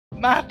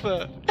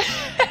Mapper!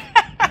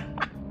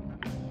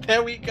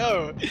 There we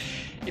go!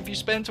 If you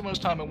spend too much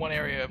time in one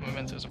area of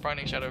Mementos, a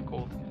frightening shadow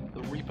called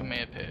the Reaper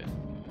may appear.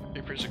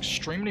 Reaper is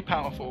extremely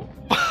powerful.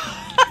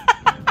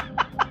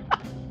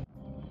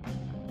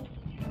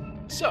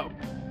 So,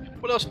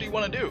 what else do you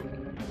want to do?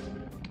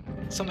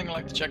 Something I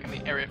like to check in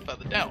the area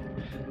further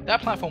down.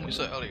 That platform we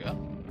saw earlier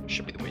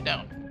should be the way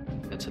down.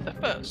 Let's hit that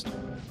first.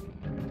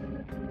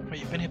 Well,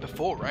 you've been here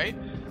before, right?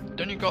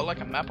 Don't you got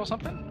like a map or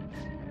something?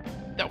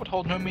 That would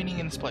hold no meaning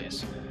in this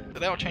place. The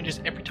layout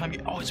changes every time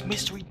you— oh, it's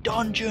Mystery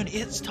Dungeon!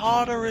 It's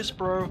Tartarus,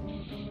 bro!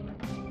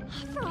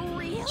 For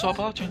real? So our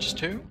path changes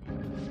too?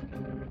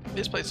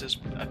 This place is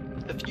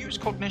the fused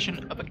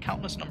cognition of a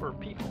countless number of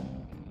people.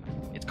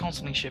 It's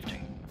constantly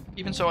shifting.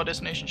 Even so, our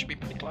destination should be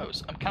pretty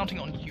close. I'm counting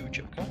on you,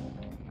 Joker.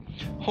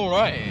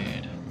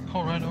 Alright.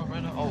 Alright.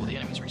 Oh, the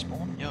enemies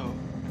respawn. Yo.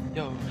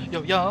 We're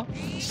about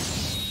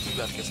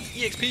to get some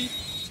EXP.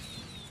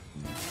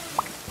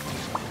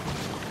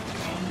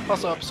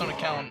 Plus our persona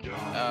count,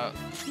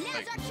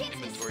 like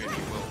inventory, if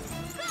you will,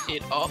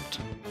 it upped.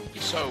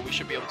 So we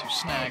should be able to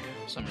snag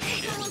some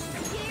shit.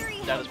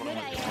 That is what I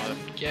want to do. I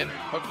want to get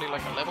hopefully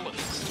like a level at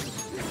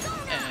least.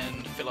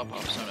 And fill up our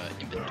persona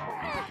inventory.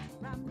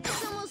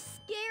 It's almost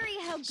scary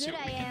how good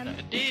I am.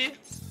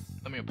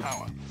 Let me have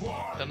power.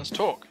 Then let's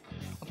talk.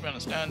 Let me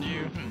understand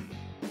you.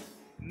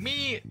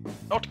 Me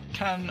not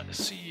can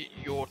see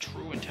your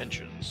true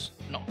intentions.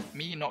 No,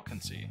 me not can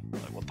see.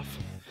 Like what the f—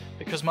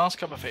 because mask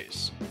cover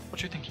face.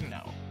 What you thinking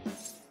now?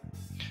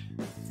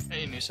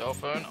 Any new cell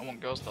phone? I want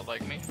girls that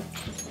like me.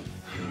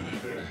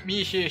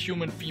 Me here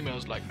human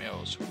females like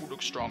males who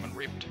look strong and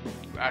ripped.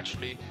 You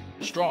actually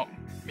strong.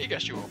 Me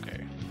guess you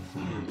okay.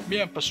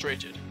 Me I'm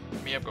frustrated.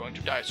 Me I'm going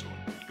to die soon.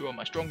 You are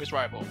my strongest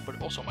rival,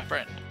 but also my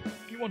friend.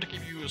 You want to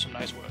give you some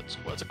nice words.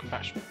 Words of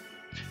compassion.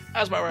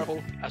 As my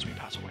rival, as we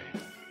pass away.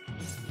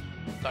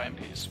 Die in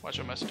peace. Watch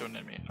your message to an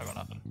enemy. I got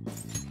nothing.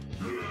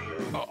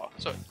 Oh,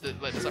 so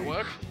does that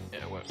work? Yeah,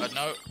 it worked.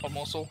 No, one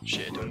morsel.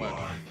 Shit, it didn't work.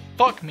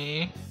 Fuck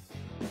me.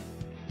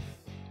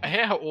 I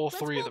hear how all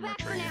three of them are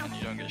tree and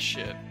you don't get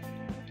shit.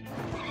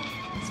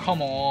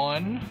 Come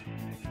on.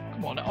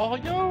 Come on. Oh,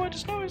 yo, I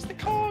just noticed the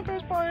car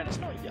goes by and it's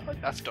not yellow.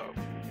 That's dope.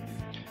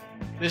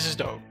 This is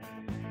dope.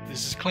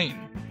 This is clean.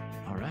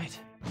 Alright.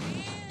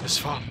 This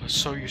farm was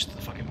so used to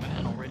the fucking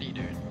van already,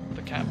 dude.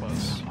 The cat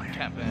bus.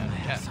 Cat van.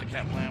 The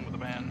cat plan with the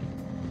van.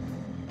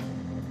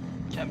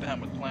 Cat van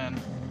with the plan.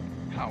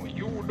 How are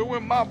you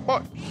doing, my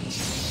butt?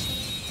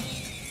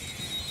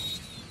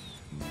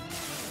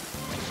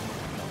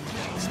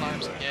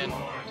 Slimes again.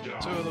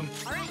 Two of them.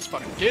 Let's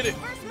fucking get it.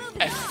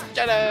 Let's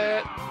get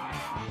it.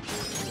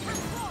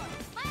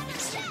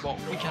 What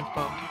we can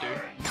fucking do.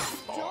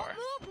 Alright.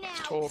 Let's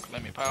talk.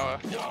 Let me power.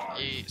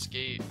 Yeet,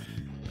 ski.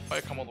 I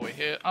come all the way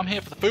here. I'm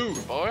here for the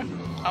food, boy.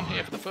 I'm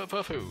here for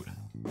the food.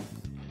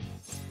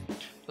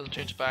 Doesn't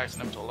change the facts,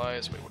 never tell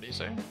lies. Wait, what do you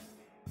say?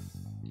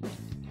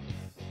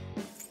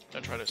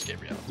 Don't try to escape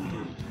reality.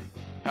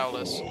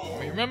 Powerless.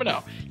 We remember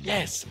now.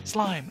 Yes!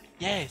 Slime!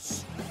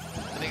 Yes!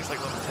 I think it's like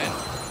level 10.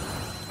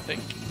 I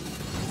think.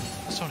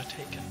 Persona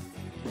taken.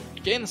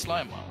 Gain the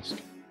slime mask.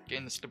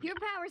 Gain the slip. Your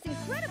power's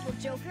incredible,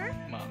 Joker.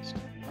 Mask.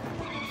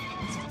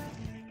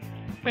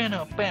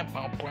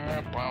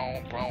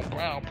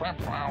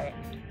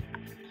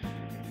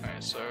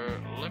 Alright, so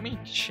let me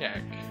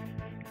check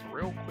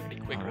real quick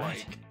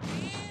like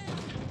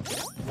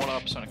what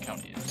our persona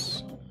count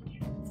is.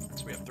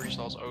 So we have 3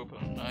 stalls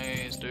open.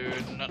 Nice, dude.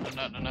 Nice, dude.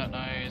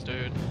 Nice,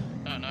 dude.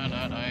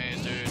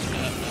 Nice,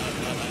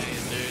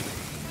 dude.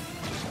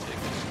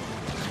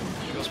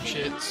 We got some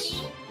shits.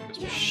 We got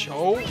some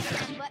show.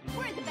 But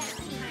we're the better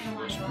team.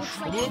 Looks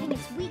like having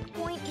its weak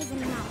point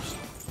isn't an option.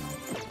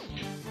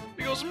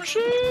 We got some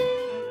shit.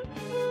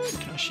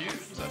 Can I shoot?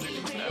 Does that do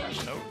decent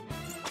damage? Nope.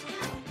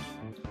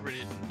 Really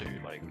didn't do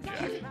like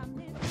jack.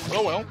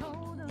 Oh well.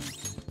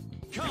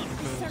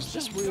 Because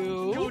this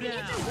will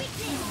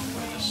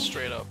just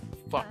straight up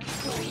fuck.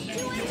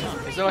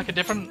 Is there like a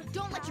different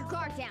Don't let your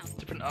guard down.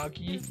 different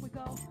Augie?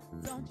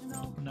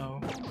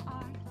 No.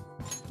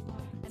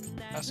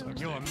 That's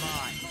okay. You're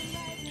mine.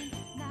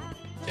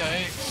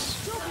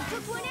 Yikes. Joker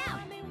took one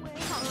out.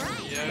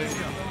 Alright.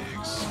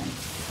 Yikes.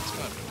 It's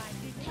kind of—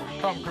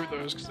 can't recruit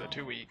those because they're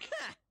too weak.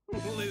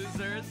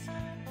 Losers.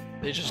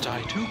 They just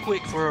die too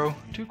quick, bro.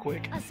 Too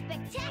quick. A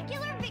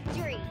spectacular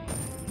victory.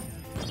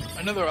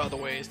 I know there are other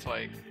ways to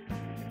like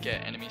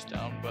get enemies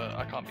down, but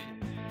I can't be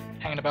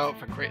hanging about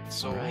for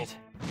crits or Right.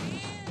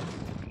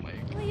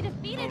 like Well, you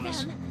defeated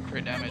bonus them.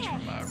 crit damage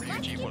from Let's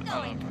Ryuji. keep What? I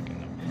don't going. fucking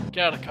know.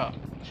 Get out of the car.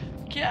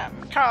 Get out of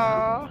the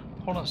car.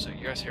 Hold on a sec.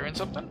 You guys hearing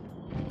something?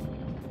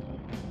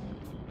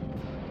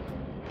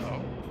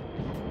 Oh.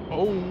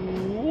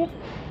 Oh.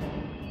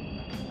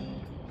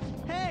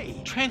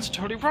 Hey! Trains are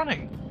totally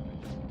running.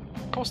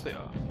 Of course they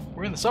are.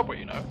 We're in the subway,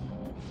 you know.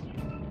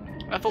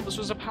 I thought this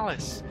was a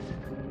palace.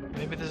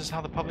 Maybe this is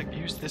how the public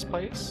views this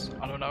place?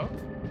 I don't know.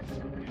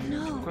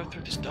 No. Go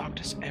through this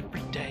darkness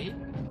every day?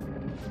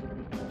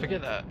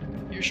 Forget that.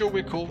 You sure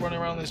we're cool running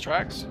around these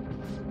tracks?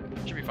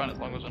 Should be fine as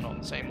long as we're not on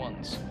the same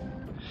ones.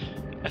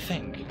 I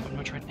think I'm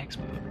no train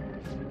expert,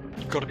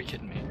 gotta be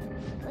kidding me.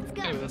 Let's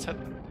go. Anyway, let's head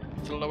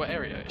to the lower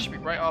area. It should be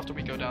right after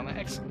we go down the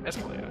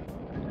escalator.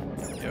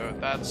 Yo,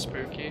 that's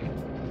spooky.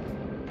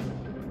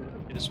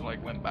 He just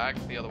like went back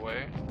the other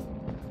way.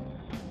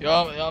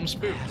 Yeah, I'm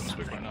spooked. I'm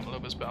spooked right now. I'm a little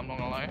bit, but I'm not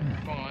gonna lie. I'm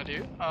not gonna lie to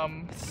you.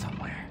 It's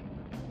somewhere.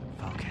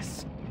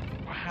 Focus.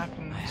 What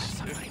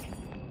happens if...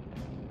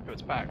 Yo,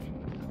 it's back.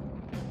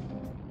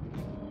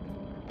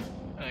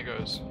 And it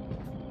goes.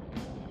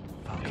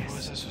 Yo, Focus.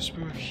 this is so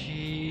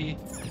spooky.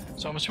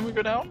 So I'm assuming we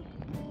go down?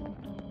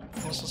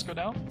 Let's go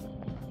down.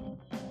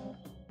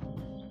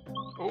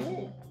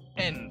 Oh,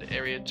 end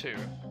area 2. Okay,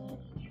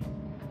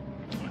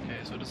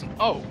 so it doesn't.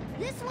 Oh,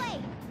 This way.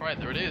 right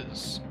there it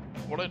is.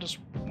 What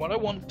I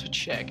want to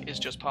check is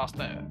just past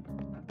there.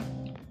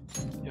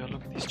 Yo,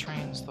 look at these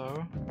trains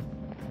though.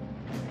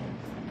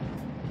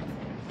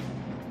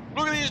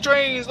 Look at these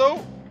trains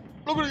though.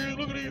 Look at these.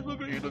 Look at these.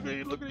 Look at these. Look at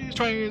these. Look at these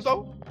trains though.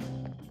 All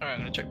right, I'm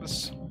gonna check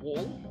this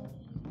wall.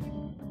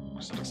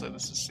 So it looks like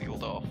this is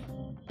sealed off.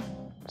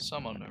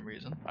 Some unknown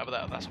reason. Either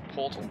that's a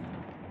portal.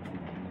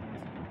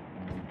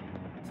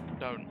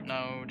 Don't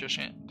know just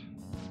yet.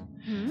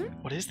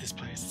 What is this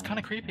place? It's kind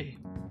of creepy.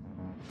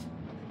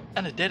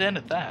 And a dead end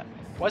at that.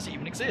 Why does it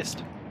even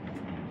exist?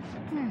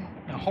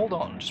 Now hold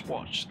on, just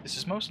watch. This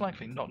is most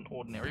likely not an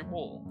ordinary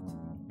wall.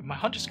 If my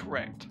hunch is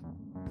correct.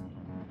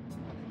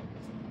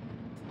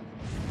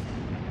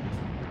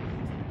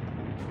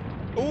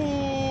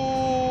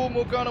 Ooh,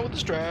 Morgana with the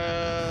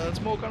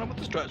strats. Morgana with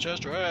the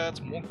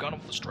strats. Morgana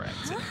with the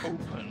strats. It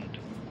opened.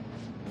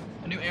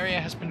 A new area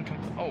has been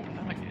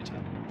navigator.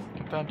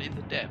 Confirmed in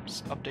the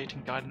depths.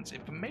 Updating guidance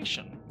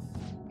information.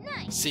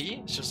 Nice.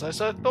 See? It's just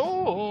as I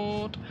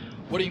thought.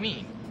 What do you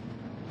mean?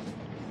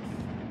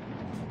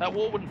 That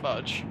wall wouldn't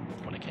budge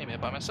when I came here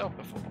by myself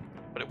before.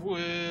 But it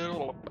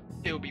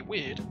would be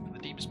weird for the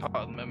deepest part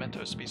of the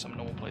mementos to be some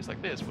normal place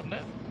like this, wouldn't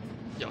it?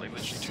 Yeah, like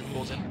literally 2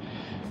 floors in.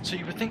 So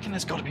you were thinking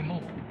there's gotta be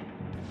more.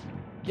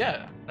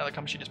 Yeah, now that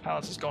Kamoshida's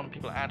palace is gone and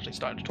people are actually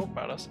starting to talk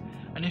about us,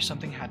 I knew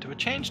something had to have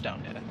changed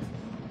down here.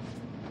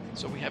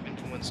 So we have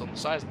influence on the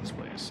size of this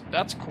place.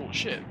 That's cool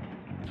shit.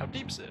 How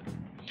deep is it?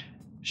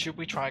 Should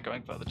we try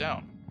going further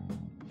down?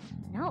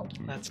 No.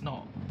 Let's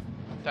not.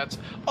 That's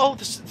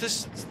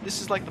this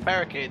is like the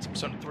barricades in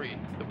Persona 3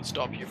 that would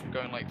stop you from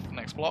going like to the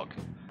next block.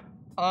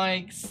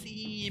 I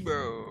see,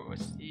 bro. I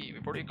see.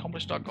 We've already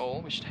accomplished our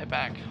goal. We should head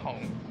back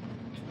home.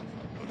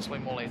 We'll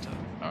explain more later.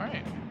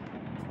 Alright.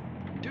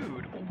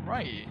 Dude,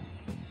 alright.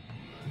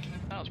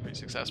 That was pretty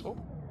successful.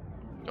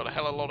 Got a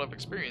hell of a lot of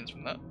experience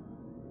from that.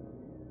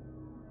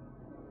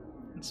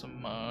 And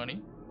some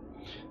money.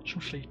 Some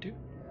shit too.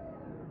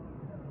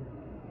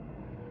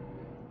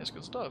 It's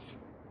good stuff.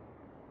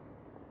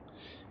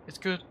 It's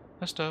good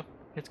stuff.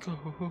 It's good.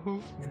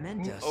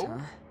 Mementos, Oh. huh?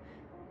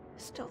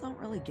 Still don't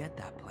really get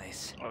that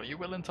place. Oh, you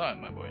will in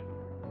time, my boy.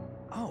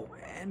 Oh,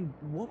 and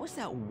what was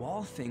that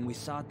wall thing we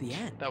saw at the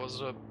end? That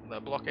was a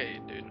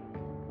blockade, dude.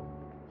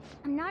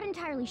 I'm not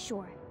entirely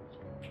sure,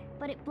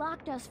 but it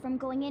blocked us from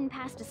going in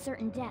past a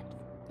certain depth.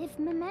 If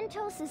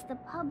Mementos is the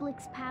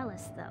public's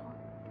palace, though,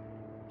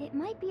 it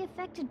might be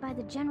affected by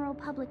the general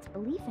public's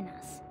belief in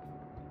us.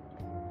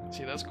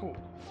 See, that's cool.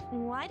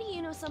 Why do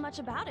you know so much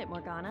about it,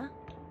 Morgana?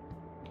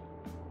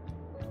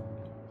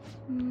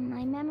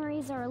 My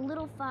memories are a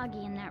little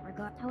foggy in that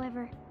regard.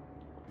 However,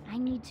 I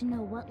need to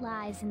know what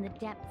lies in the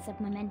depths of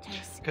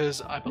Mementos.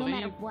 Because I No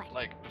matter believe, what.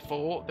 like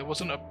before, there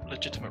wasn't a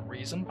legitimate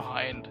reason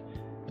behind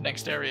the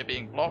next area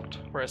being blocked,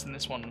 whereas in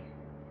this one,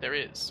 there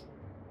is.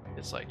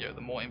 It's like, yo,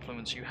 the more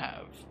influence you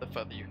have, the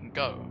further you can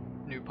go.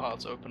 New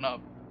paths open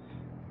up.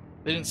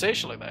 They didn't say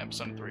shit like that in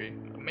Persona 3.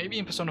 Maybe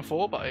in Persona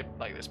 4, but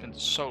it's been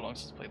so long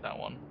since I played that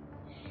one.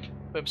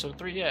 But in Persona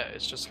 3, yeah,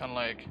 it's just kind of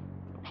like,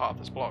 the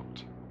path is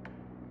blocked.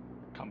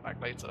 Come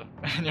back later.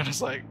 And you're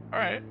just like,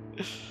 alright.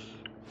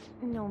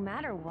 No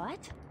matter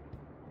what?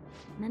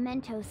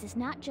 Mementos is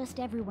not just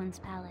everyone's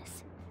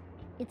palace.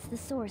 It's the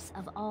source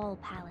of all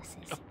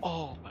palaces. Of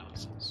all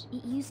palaces.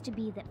 It used to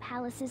be that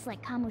palaces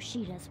like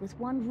Kamoshida's with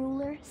one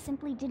ruler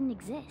simply didn't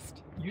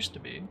exist. Used to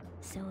be.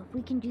 So if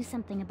we can do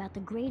something about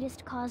the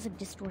greatest cause of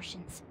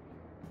distortions,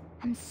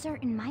 I'm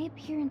certain my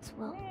appearance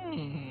will...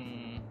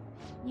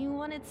 You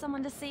wanted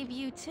someone to save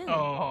you too.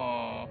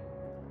 Oh.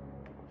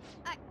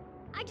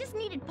 I just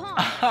needed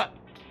pawns.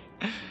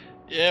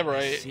 Yeah,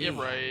 right. See. Yeah,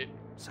 right.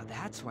 So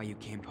that's why you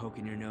came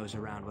poking your nose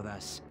around with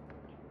us.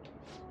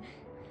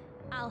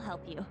 I'll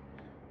help you.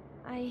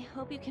 I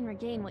hope you can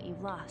regain what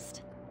you've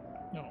lost.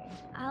 No.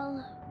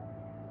 I'll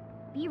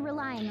be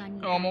relying on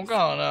you Oh, guys.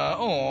 Morgana.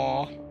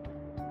 Oh.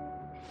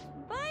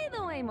 By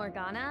the way,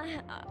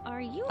 Morgana,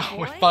 are you a boy?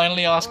 We're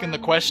finally asking or the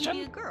question?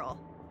 maybe a girl?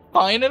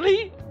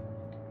 Finally?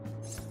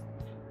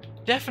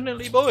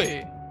 Definitely,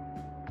 boy.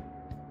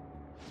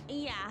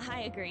 Yeah,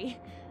 I agree.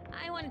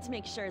 I wanted to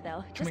make sure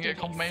though. Can we get a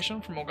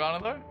confirmation from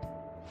Morgana though?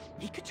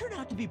 He could turn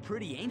out to be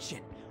pretty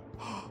ancient.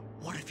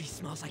 What if he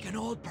smells like an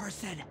old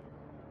person?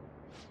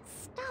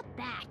 Stop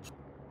that.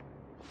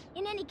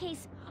 In any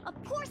case,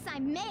 of course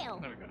I'm male.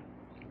 There we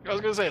go. I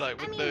was gonna say, like,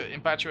 with I mean, the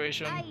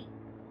infatuation,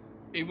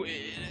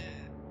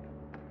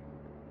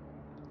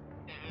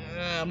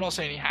 I'm not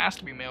saying he has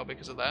to be male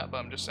because of that, but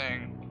I'm just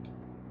saying.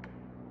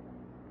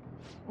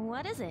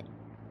 What is it?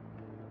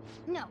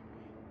 No,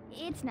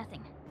 it's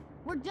nothing.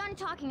 We're done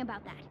talking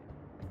about that.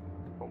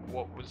 But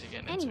what was he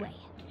getting into? Anyway,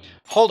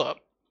 Hold up.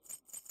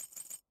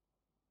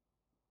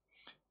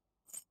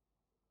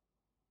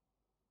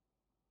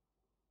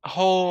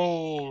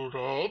 Hold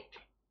up.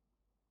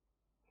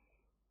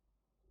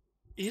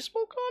 Is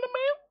Morgana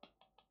male?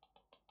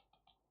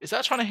 Is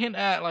that trying to hint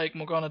at, like,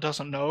 Morgana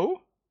doesn't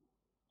know?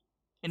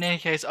 In any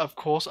case, of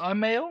course I'm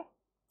male.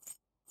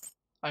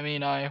 I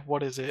mean,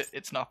 what is it?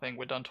 It's nothing.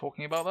 We're done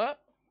talking about that.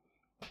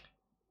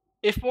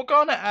 If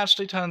Morgana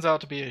actually turns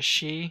out to be a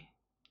she,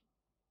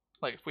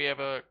 like, if we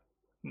ever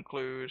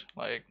conclude,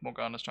 like,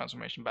 Morgana's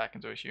transformation back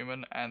into a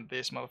human, and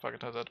this motherfucker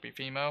turns out to be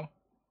female,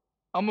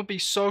 I'm gonna be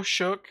so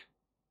shook.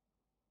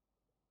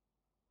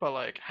 But,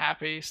 like,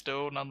 happy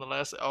still,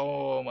 nonetheless.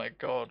 Oh my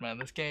god, man,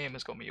 this game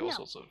has got me all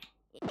sorts of...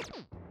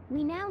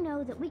 we now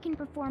know that we can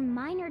perform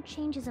minor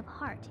changes of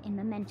heart in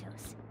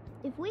mementos.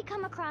 If we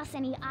come across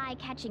any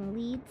eye-catching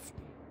leads,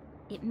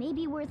 it may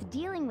be worth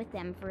dealing with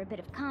them for a bit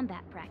of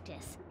combat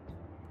practice.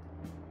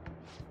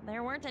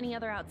 There weren't any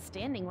other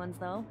outstanding ones,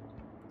 though.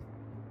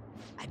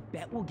 I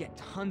bet we'll get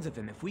tons of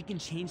them if we can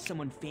change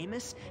someone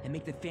famous and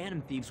make the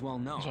Phantom Thieves well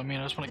known. So, I mean,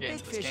 I just want to get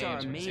into this Big fish game, are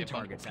our so we main see a bunch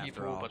targets more after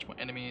people, a all. bunch more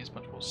enemies, a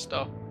bunch more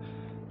stuff.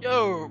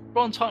 Yo,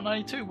 Bronze Heart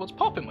 92, what's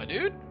poppin', my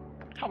dude?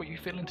 How are you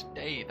feeling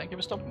today? Thank you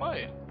for stopping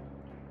by.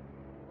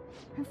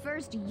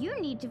 First,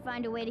 you need to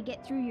find a way to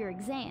get through your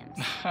exams.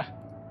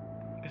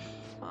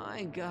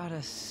 I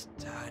gotta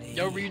study.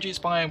 Yo, Ryuji, it's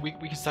fine. We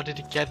can study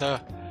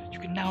together. You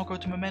can now go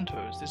to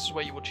Mementos. This is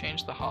where you will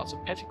change the hearts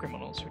of petty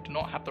criminals who do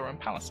not have their own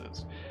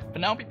palaces.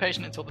 But now be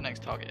patient until the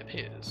next target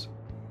appears.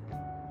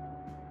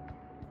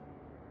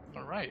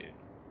 Alright.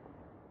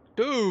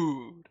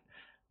 Dude!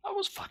 That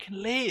was fucking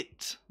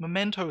lit!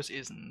 Mementos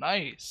is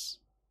nice.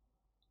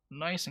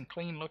 Nice and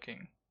clean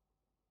looking.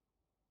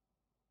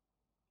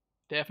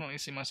 Definitely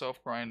see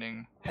myself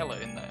grinding hella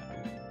in there.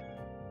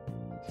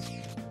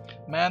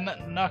 Man,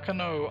 that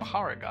Nakano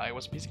Hara guy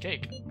was a piece of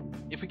cake.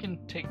 If we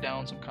can take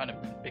down some kind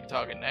of big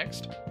target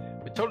next,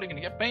 we're totally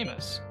gonna get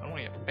famous. I don't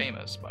want to get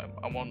famous, but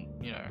I want,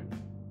 you know,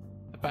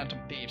 the Phantom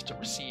Thieves to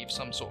receive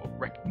some sort of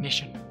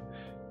recognition.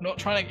 We're not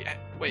trying to get...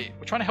 Wait,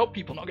 we're trying to help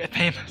people not get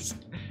famous.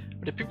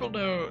 But if people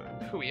know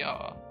who we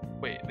are...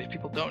 Wait, if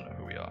people don't know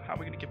who we are, how are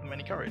we gonna give them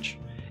any courage?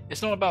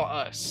 It's not about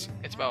us,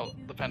 it's about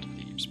the Phantom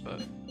Thieves,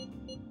 but...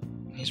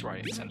 He's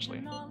right,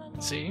 essentially.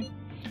 See?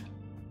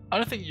 I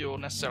don't think you're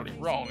necessarily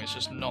wrong, it's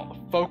just not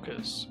the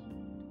focus.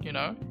 You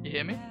know? You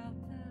hear me?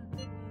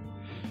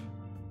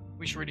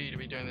 We should really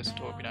be doing this to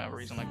talk, we don't have a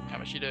reason like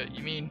Kamishita.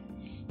 You mean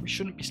we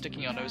shouldn't be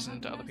sticking our noses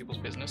into other people's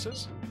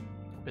businesses?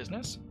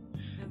 Business?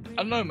 I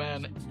don't know,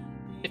 man.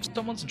 If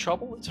someone's in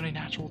trouble, it's only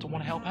natural to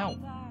want to help out.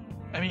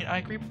 I mean, I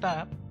agree with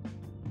that.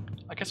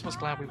 I guess I was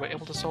glad we were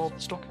able to solve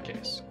the stalker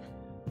case.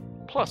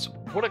 Plus,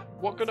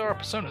 what good are our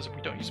personas if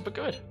we don't use them for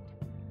good?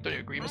 Don't you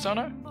agree,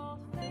 Misano?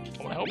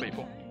 I want to help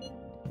people.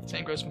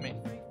 Same goes for me.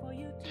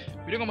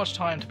 We don't got much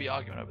time to be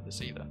arguing over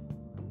this either.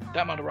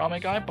 That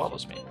Madarame guy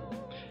bothers me.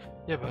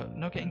 Yeah, but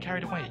no getting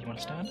carried away, you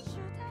understand?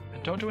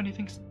 And don't do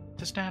anything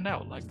to stand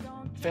out, like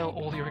fail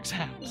all your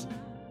exams.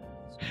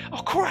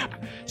 Oh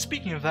crap!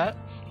 Speaking of that,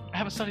 I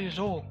haven't studied at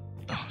all.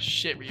 Oh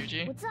shit,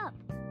 Ryuji. What's up?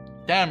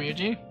 Damn,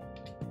 Ryuji.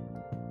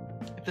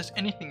 If there's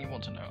anything you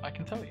want to know, I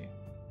can tell you.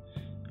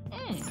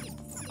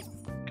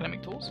 Can I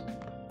make tools?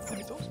 Can I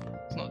make tools?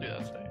 Let's not do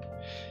that today.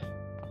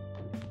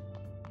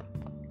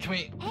 Can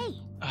we...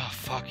 Hey! Oh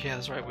fuck, yeah,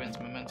 that's right, we're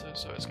into Memento,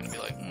 so it's gonna be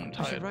like, I'm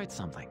I should tired. write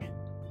something.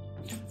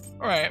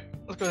 Alright,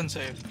 let's go ahead and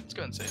save. Let's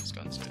go ahead and save, let's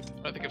go ahead and save.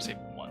 I don't think I've saved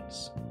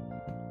once.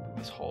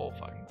 This whole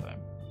fucking time.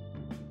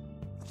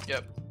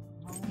 Yep.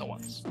 Not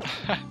once.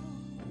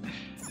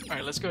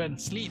 Alright, let's go ahead and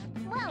sleep.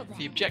 Well The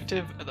then.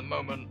 objective at the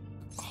moment...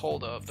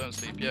 Hold up, don't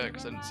sleep yet,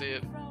 because I didn't see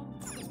it.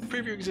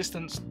 Prove your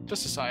existence to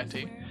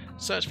society,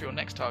 search for your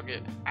next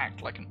target,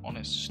 act like an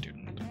honest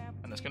student.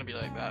 And it's gonna be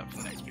like that for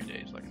the next few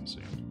days, I can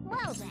assume.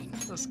 Well then.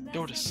 Let's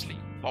go to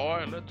sleep,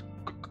 boy. Let's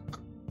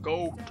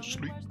go to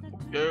sleep.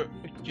 Yeah,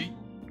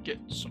 get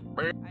some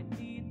bread.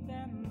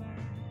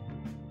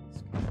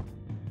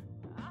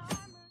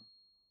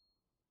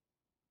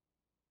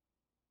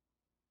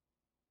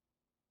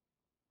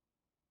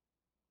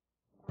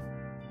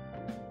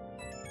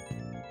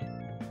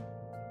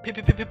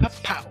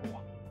 Pow.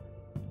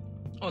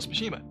 Oh, it's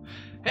Mishima.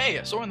 Hey,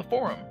 I saw her in the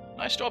forum.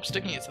 Nice job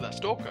sticking it to that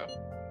stalker.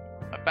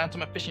 My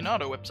Phantom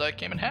Aficionado website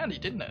came in handy,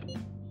 didn't it?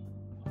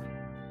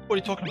 What are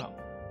you talking about?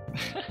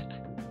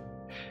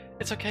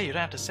 It's okay, you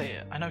don't have to say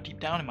it. I know deep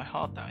down in my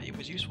heart that it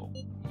was useful.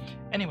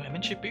 Anyway, I'm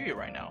in Shibuya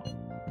right now.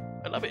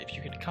 I'd love it if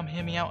you could come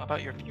hear me out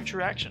about your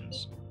future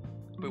actions.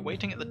 We're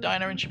waiting at the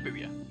diner in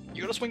Shibuya.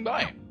 You gotta swing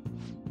by.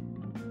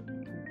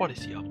 What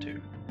is he up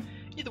to?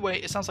 Either way,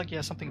 it sounds like he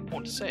has something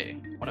important to say.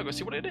 Why not go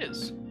see what it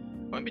is?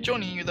 I won't be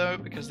joining you though,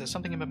 because there's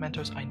something in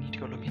Mementos I need to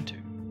go look into.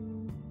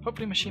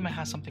 Hopefully Mishima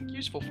has something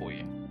useful for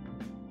you.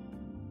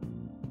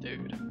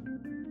 Dude.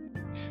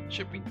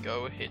 Should we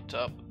go hit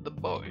up the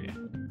boy?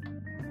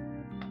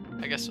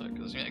 I guess so,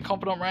 because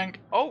confidant rank.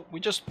 Oh, we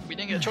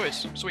didn't get a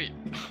choice. Sweet.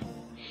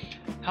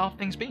 How have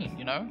things been,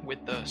 you know,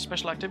 with the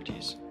special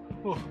activities?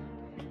 Oh.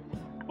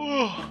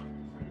 Oh.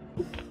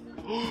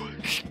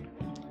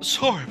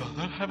 Sorry about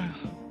that.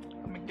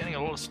 I've been getting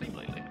a lot of sleep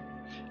lately.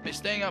 I've been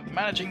staying up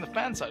managing the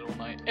fan site all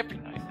night, every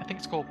night. I think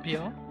it's called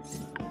PR.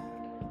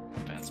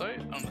 Fan site?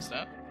 I don't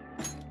understand.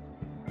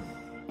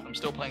 I'm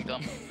still playing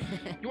dumb.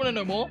 You want to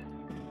know more?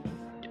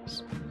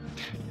 Yes.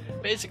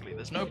 Basically,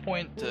 there's no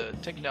point to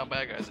taking down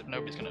bad guys if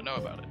nobody's going to know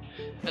about it.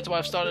 That's why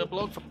I've started a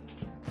blog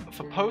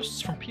for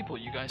posts from people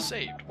you guys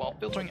saved, while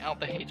filtering out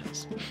the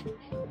haters.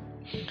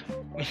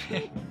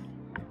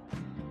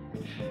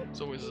 It's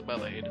always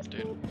about the haters,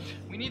 dude.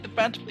 We need the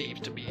Phantom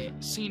Thieves to be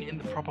seen in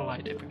the proper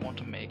light if we want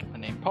to make the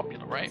name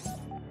popular, right?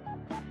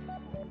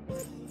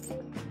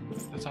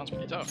 That sounds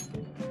pretty tough.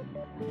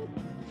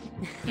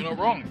 You're not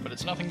wrong, but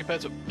it's nothing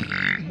compared to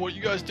what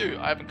you guys do.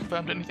 I haven't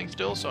confirmed anything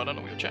still, so I don't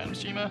know what you're chatting,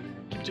 Shima.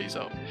 Keep it to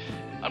yourself.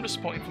 I'm just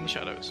supporting from the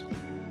shadows.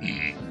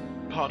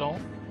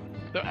 Pardon?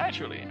 Though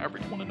actually, I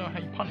really want to know how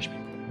you punish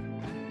people.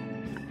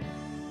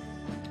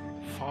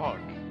 Fuck.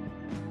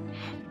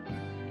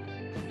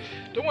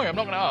 Don't worry, I'm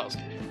not going to ask.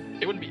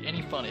 It wouldn't be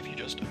any fun if you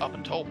just up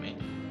and told me.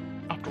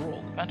 After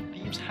all, the Phantom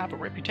Thieves have a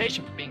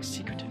reputation for being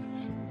secretive.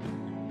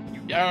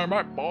 You damn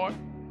right, boy.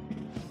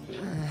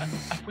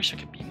 I wish I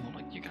could be more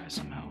like you guys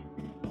somehow.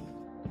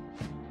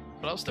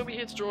 But I'll still be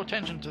here to draw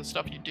attention to the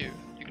stuff you do.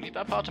 You can leave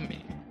that part to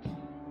me.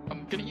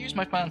 I'm going to use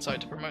my fan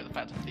site to promote the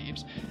Phantom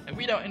Thieves, and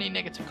weed out any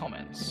negative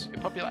comments.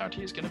 Your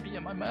popularity is going to be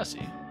at my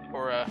mercy.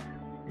 Or,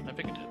 my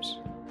fingertips.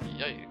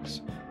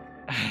 Yikes.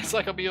 It's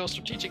like I'll be your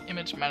strategic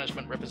image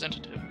management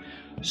representative,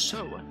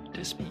 so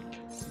to speak.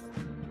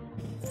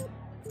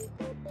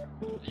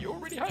 You're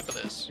really hyped for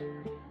this.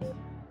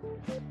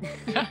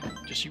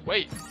 Just you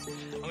wait.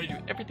 I'm going to do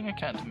everything I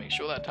can to make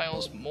sure that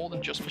title's more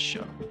than just for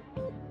show.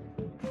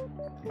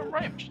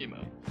 Alright, Shima.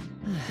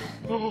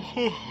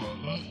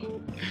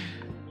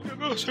 I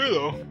gotta say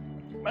though,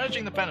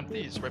 managing the Phantom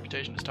Thieves'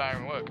 reputation is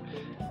tiring work.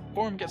 The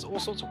forum gets all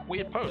sorts of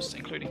weird posts,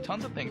 including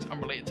tons of things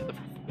unrelated to the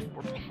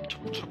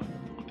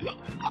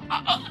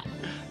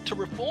to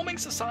reforming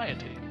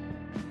society.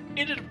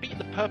 It'd defeat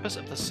the purpose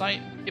of the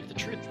site if the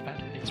truth of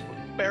Phantom Thieves were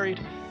buried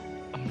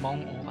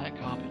among all that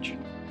garbage.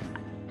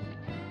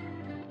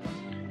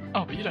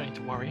 Oh, but you don't need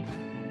to worry.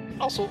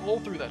 I'll sort all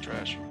through that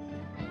trash.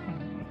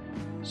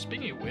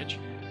 Speaking of which,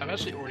 I've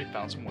actually already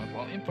found some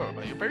worthwhile info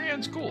about your very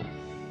own school.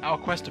 Our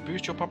quest to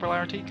boost your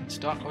popularity can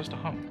start close to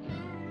home.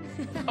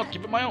 I'll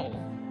give it my all.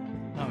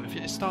 No, if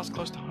it starts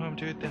close to home,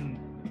 dude, then,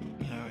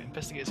 you know,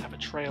 investigators have a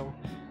trail,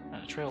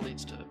 and a trail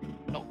leads to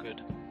not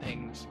good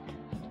things.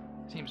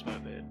 Seems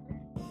motivated.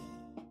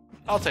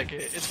 I'll take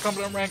it. It's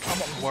confident rank, I'm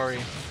not gonna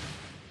worry.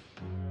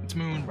 It's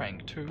moon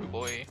rank 2,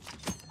 boy.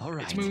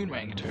 Alright. It's moon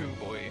rank 2,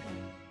 boy.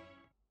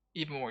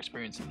 Even more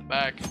experience in the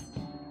back.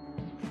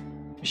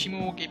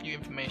 Mishima will give you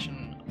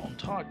information on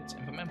targets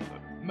and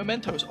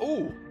mementos.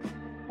 Oh!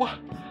 What?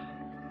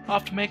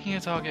 After making a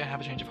target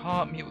have a change of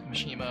heart, meet with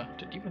Mishima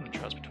to deepen the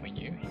trust between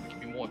you. He will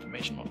give you more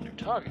information on new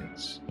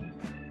targets.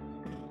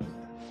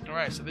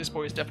 Alright, so this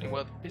boy is definitely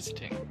worth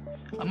visiting.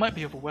 I might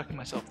be overworking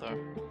myself though.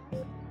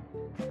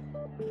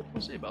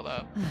 We'll see about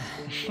that.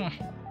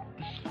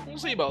 We'll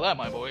see about that,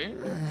 my boy.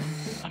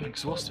 I'm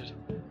exhausted.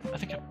 I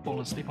think I've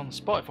fallen asleep on the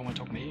spot if I weren't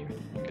talking to you.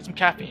 Get some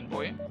caffeine,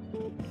 boy.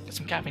 Get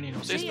some caffeine in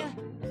your system.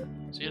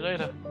 See you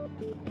later.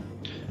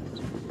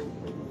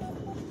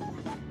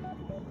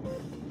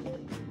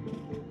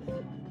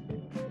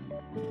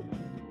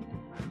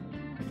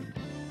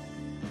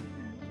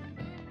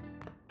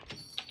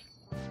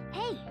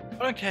 Hey!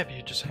 I don't care if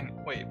you just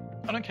hang. Wait,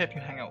 I don't care if you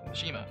hang out with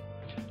Mishima.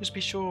 Just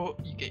be sure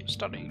you get your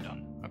studying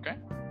done, okay?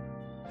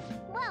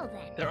 Well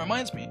then. That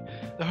reminds me,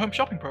 the home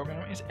shopping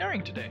program is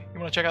airing today. You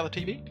want to check out the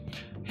TV?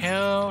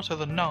 Hell to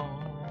the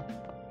no.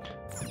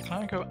 Can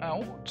I go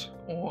out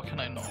or can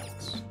I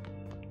not?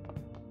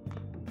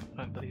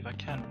 I don't believe I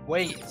can.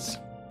 Wait!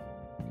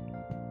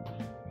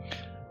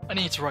 I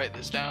need to write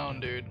this down,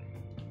 dude.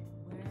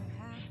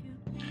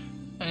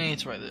 I need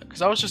to write this,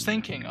 because I was just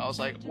thinking, I was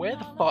like, where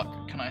the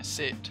fuck can I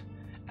sit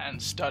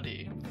and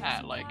study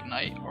at like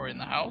night or in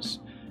the house?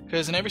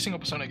 Because in every single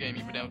Persona game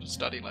you've been able to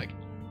study like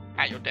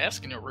at your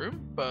desk in your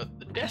room, but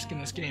the desk in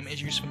this game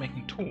is used for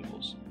making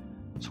tools.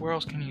 So where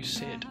else can you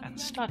sit and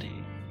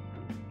study?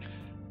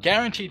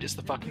 Guaranteed it's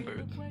the fucking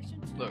booth.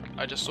 Look,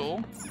 I just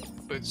saw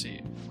booth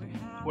seat.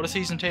 What a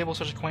season table,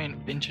 such a quaint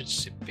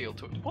vintage feel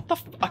to it. What the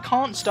I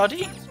can't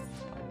study?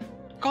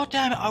 God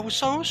damn it, I was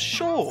so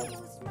sure.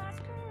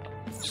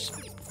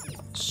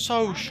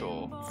 So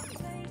sure.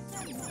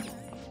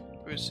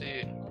 Booth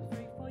seat.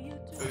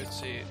 Booth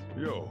seat.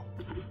 Yo.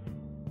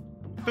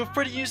 Feel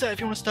free to use that if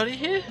you want to study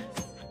here.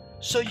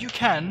 So you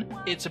can.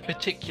 It's a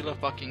particular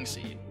fucking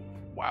seat.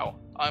 Wow.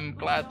 I'm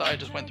glad that I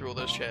just went through all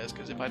those chairs,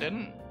 because if I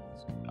didn't,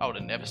 I would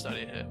have never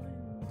studied here.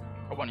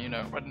 I want you to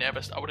know,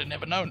 I would have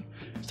never known.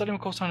 Studying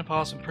will cause time to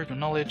pass, improve your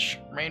knowledge.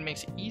 Rain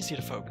makes it easier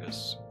to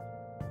focus.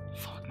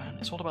 Fuck man,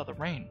 it's all about the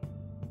rain.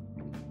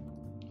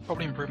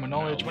 Probably improve my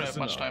knowledge. Won't have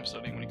much time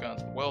studying when you go out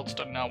into the world.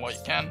 Study now while you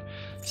can.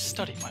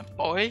 Study, my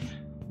boy.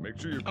 Make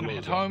sure you're I'm gonna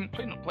head home,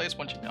 clean up the place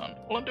once you're done.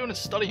 All I'm doing is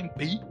studying,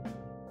 B.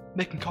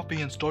 Making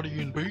coffee and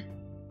studying, B.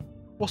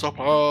 What's the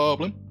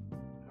problem?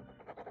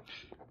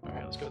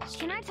 Okay, let's go.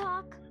 Can I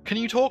talk? Can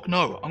you talk?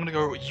 No, I'm gonna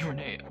go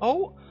urinate.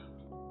 Oh,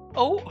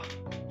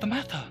 the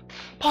matter.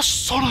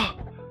 Persona!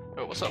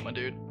 Oh, what's up, my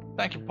dude?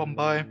 Thank you for popping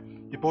by.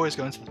 Your boy's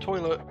going to the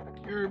toilet.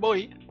 Your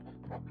boy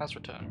has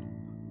returned.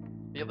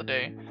 The other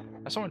day,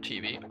 I saw on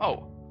TV.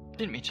 Oh,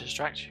 didn't mean to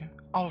distract you.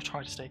 I'll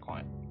try to stay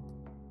quiet.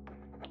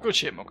 Good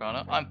shit,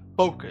 Morgana. I'm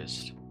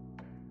focused.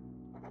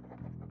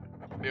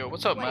 Yo,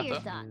 what's up, What are your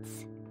Matha?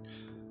 thoughts?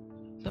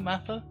 The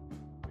Matha?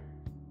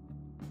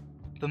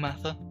 The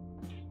Matha?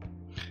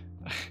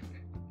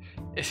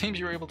 It seems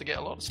you were able to get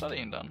a lot of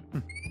studying done.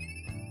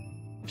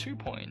 2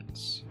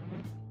 points.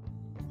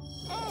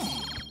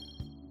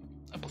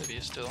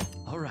 Oblivious still.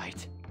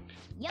 Alright.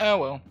 Yep. Oh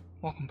well,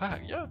 welcome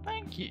back. Yo,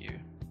 thank you.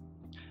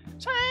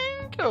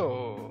 Thank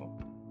you.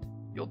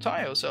 You'll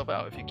tire yourself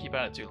out if you keep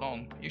at it too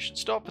long. You should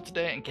stop for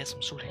today and get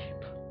some sleep.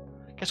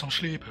 Get some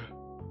sleep.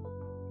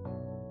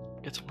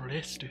 Get some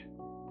rest.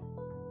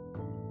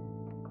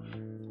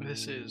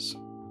 This is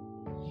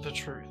the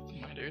truth,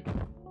 my dude.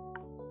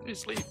 You need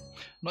sleep.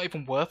 Not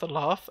even worth a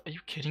laugh? Are you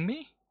kidding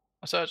me?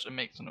 I searched, it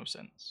makes no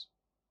sense.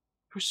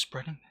 Who's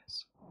spreading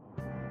this?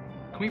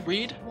 Can we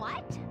read?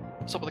 What?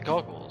 What's up with the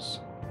goggles?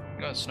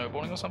 You going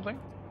snowboarding or something?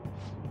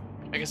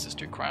 I guess it's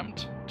too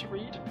cramped to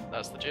read.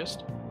 That's the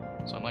gist.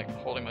 So I'm like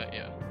holding my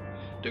ear.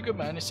 Do good,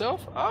 man.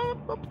 Yourself?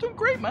 I'm doing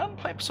great, man.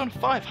 Playing Persona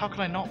 5. How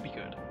can I not be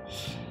good?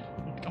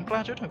 I'm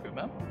glad you're doing good,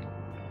 man.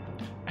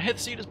 I hear the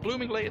seed is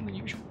blooming later than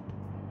usual.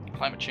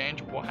 Climate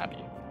change, what have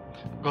you.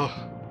 Ugh,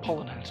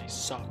 pollen allergies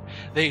suck.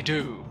 They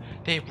do.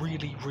 They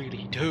really,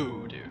 really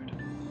do, dude.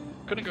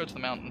 Couldn't go to the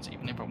mountains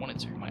even if I wanted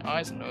to. My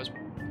eyes and nose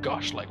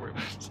gush like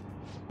rivers.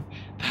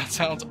 That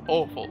sounds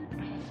awful.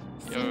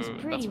 Yo, Seems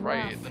pretty that's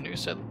right. rough. The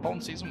news said the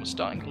pollen season was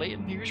starting later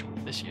than usual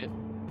this year.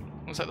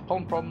 Looks like the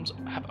pollen problems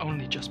have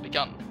only just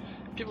begun.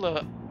 People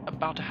are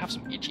about to have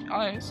some itchy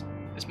eyes.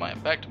 This might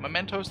affect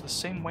mementos the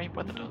same way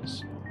weather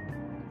does.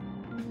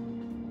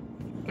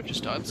 Have you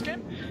started this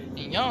game?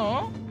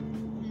 Yeah.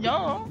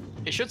 Yeah.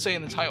 It should say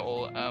in the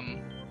title,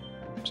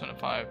 Persona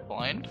 5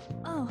 Blind.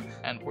 Oh.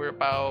 And we're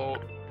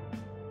about...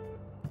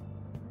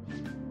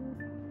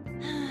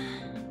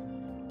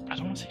 I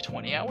don't want to say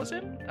 20 hours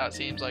in. That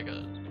seems like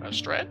a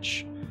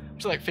stretch.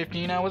 It's like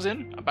 15 hours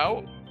in,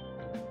 about.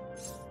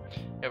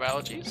 You have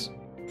allergies?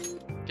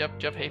 Do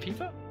you have hay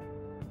fever?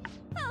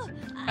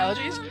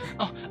 Allergies?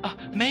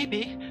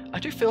 Maybe. I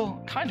do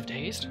feel kind of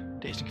dazed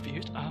and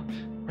confused.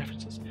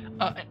 References.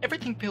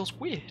 Everything feels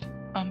weird.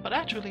 But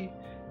actually,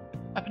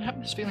 I've been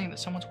having this feeling that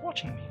someone's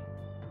watching me.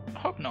 I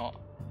hope not.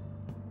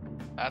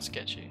 That's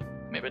sketchy.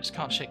 Maybe I just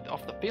can't shake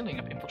off the feeling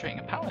of infiltrating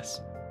a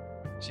palace.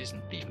 She's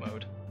in thief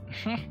mode.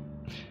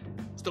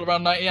 Still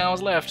around 90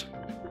 hours left.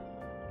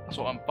 That's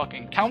what I'm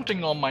fucking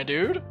counting on, my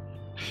dude.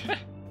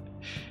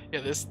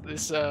 Yeah, this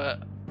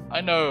I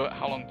know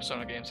how long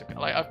Persona games have.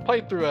 Like, I've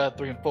played through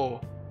 3 and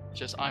 4. It's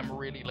just I'm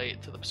really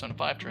late to the Persona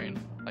 5 train.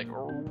 Like,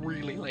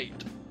 really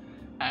late.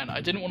 And I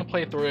didn't want to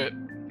play through it.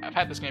 I've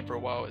had this game for a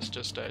while. It's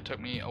just it took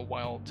me a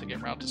while to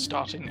get around to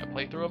starting a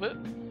playthrough of it.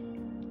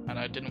 And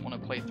I didn't want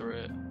to play through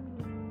it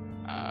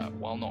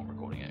while not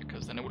recording it,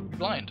 because then it would be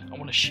blind. I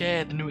want to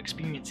share the new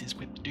experiences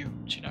with the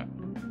dudes, you know?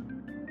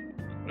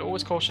 But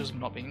always cautious of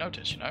not being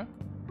noticed, you know?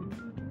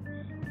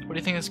 What do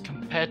you think is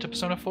compared to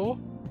Persona 4?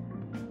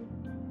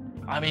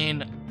 I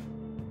mean,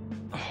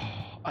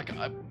 I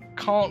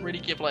can't really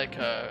give like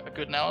a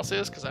good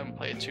analysis because I haven't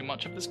played too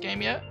much of this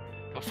game yet.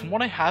 But from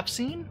what I have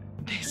seen,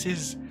 this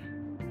is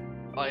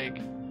like,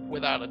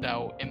 without a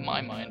doubt, in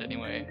my mind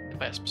anyway, the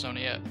best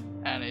Persona yet.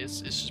 And it's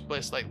just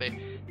bliss. Like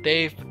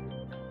they've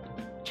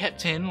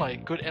kept in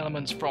like good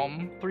elements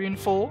from 3 and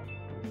 4,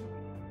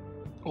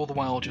 all the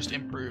while just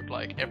improved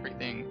like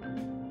everything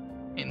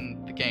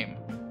in the game,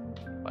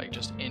 like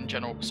just in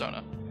general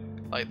Persona,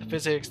 like the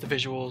physics, the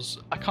visuals.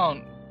 I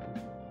can't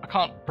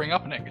bring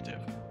up a negative.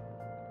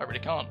 I really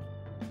can't.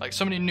 Like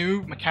so many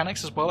new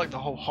mechanics as well, like the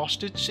whole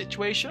hostage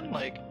situation.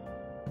 Like,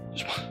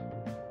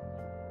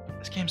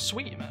 this game's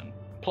sweet, man.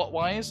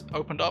 Plot-wise,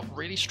 opened up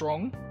really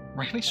strong,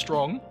 really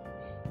strong.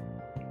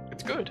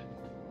 It's good.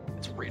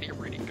 It's really,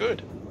 really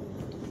good.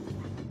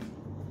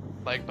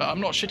 Like, but I'm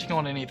not shitting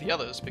on any of the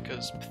others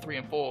because 3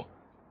 and 4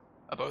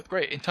 are both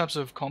great. In terms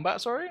of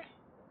combat, sorry?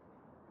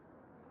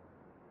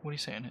 What are you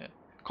saying here?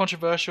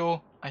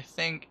 Controversial, I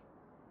think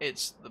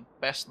it's the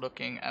best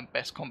looking and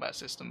best combat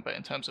system, but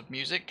in terms of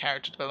music,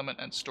 character development,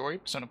 and story,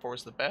 Persona 4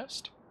 is the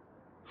best.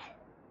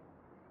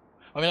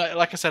 I mean,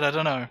 like I said, I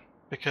don't know,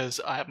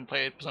 because I haven't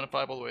played Persona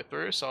 5 all the way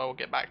through, so I will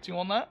get back to you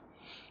on that.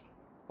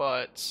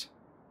 But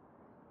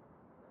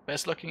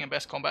best looking and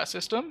best combat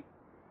system,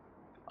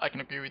 I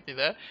can agree with you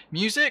there.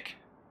 Music,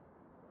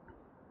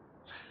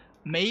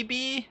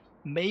 maybe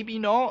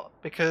not,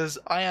 because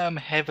I am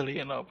heavily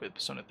in love with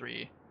Persona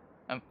 3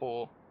 and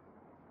 4.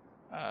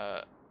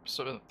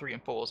 Persona 3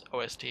 and 4's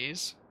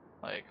OSTs,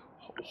 like,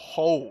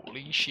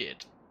 holy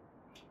shit.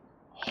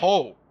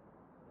 Oh!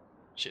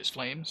 Shit's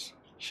flames.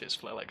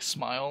 Shit's like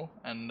smile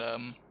and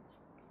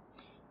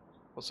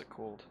what's it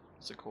called?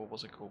 What's it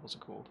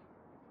called?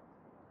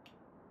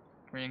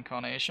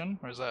 Reincarnation?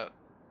 Or is that?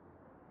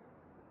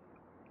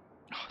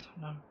 Oh, I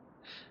don't know.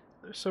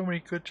 There's so many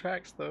good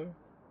tracks though.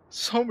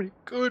 So many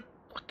good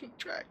fucking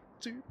tracks,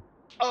 dude.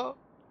 Oh.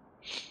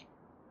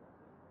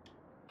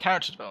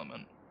 Character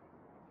development.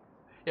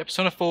 Yeah,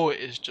 Persona 4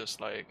 is just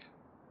like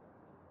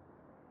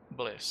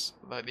bliss.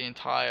 Like the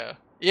entire.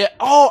 Yeah.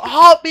 Oh,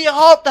 Heartbeat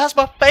Heart. That's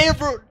my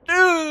favorite,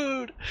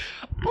 dude.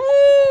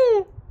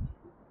 Ooh.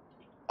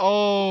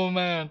 Oh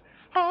man.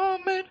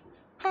 Heartbeat,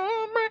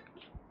 heartbeat,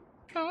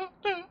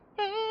 heartbeat,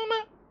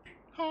 heartbeat,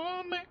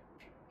 heartbeat,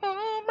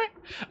 heartbeat.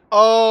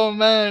 Oh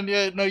man,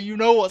 yeah. No, you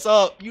know what's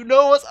up. You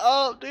know what's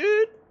up,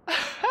 dude.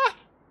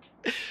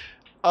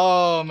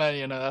 Oh man,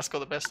 you know that's got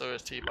the best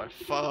OST by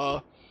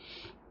far.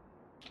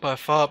 By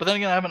far. But then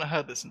again, I haven't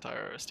heard this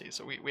entire OST,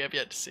 so we have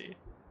yet to see.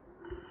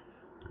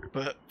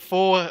 But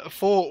 4,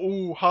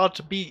 ooh, hard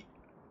to beat.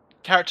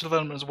 Character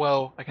development as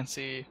well. I can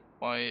see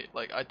why,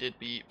 like, I did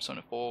beat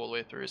Persona 4 all the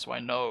way through, so I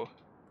know.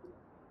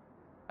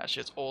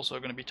 Actually, it's also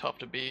going to be tough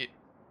to beat.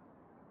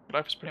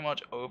 Life is pretty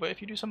much over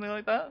if you do something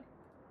like that.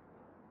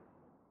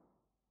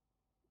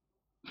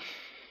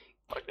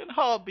 Fucking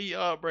Heartbeat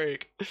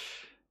Heartbreak. It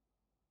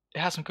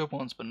has some good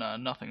ones, but nah,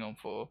 nothing on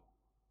 4.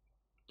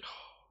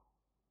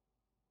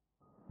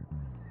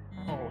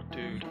 Oh,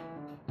 dude.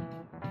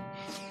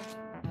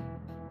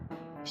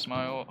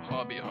 Smile,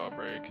 Heartbeat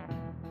Heartbreak,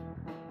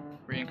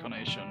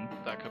 Reincarnation.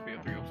 That could be a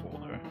 3 or 4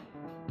 though.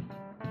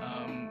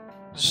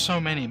 So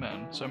many,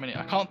 man. So many.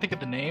 I can't think of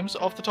the names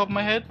off the top of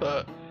my head,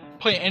 but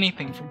play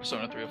anything from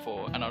Persona 3 or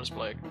 4 and I'll just be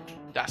like,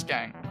 that's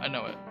gang. I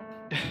know it.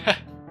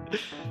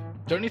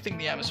 Don't you think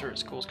the atmosphere at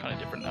school is kind of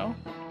different now?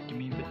 You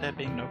mean with there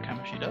being no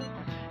Kamoshida?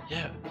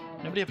 Yeah.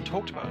 Nobody ever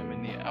talked about him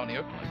out in the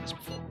open like this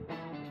before.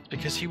 It's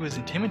because he was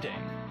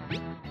intimidating.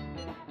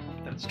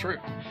 That's true.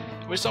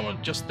 Wish someone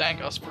would just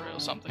thank us for it or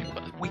something,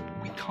 but we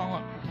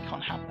can't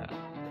have that.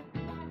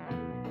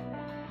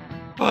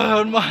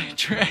 Burn my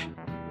train,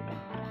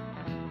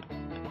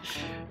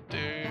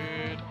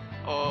 dude.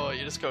 Oh,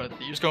 you're just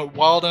going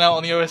wild and out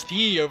on the OST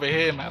over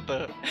here,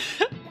 Mather.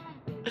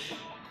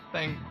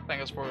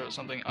 thank us for it or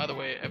something. Either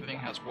way, everything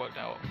has worked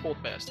out for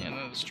the best, and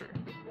that's true.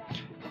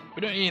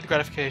 We don't need the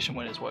gratification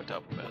when it's worked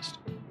out for the best.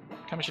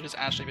 Kamoshida's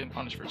actually been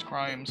punished for his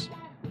crimes.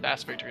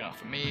 That's victory enough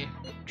for me.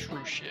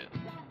 True shit.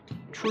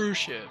 True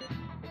shit.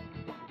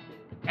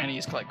 And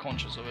he's quite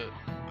conscious of it,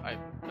 I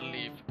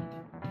believe.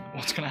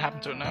 What's gonna happen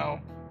to it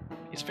now?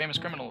 He's a famous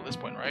criminal at this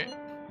point, right?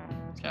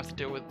 He's gonna have to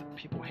deal with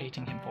people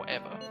hating him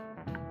forever.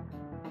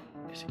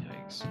 Yes, he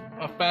takes.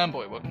 A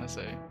fanboy, what can I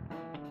say?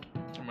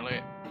 Can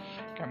relate.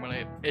 Can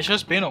relate. It's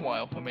just been a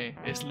while for me.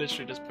 It's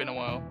literally just been a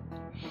while.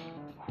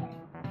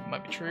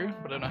 Might be true,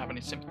 but I don't have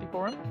any sympathy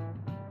for him.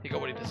 He got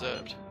what he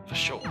deserved, for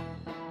sure.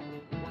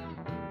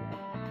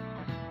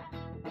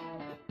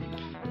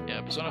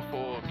 Yeah, Persona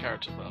 4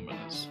 character development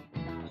is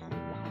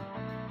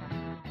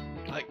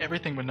like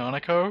everything with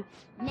Nanako.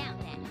 Now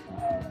then.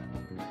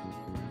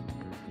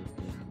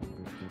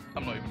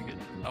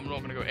 I'm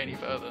not gonna go any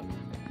further.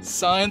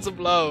 Signs of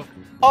love.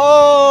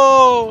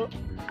 Oh,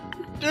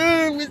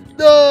 dude,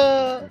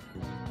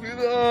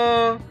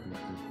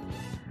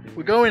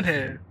 we're going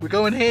here. We're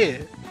going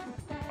here.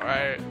 All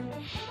right,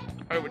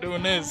 we're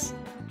doing this.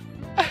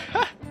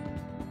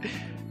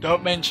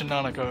 Don't mention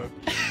Nanako.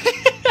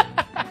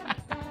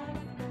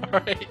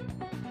 Alright,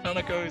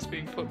 Nanako is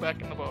being put back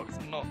in the box.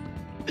 I'm not.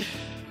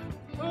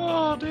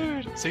 Oh,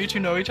 dude. So you two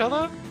know each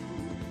other?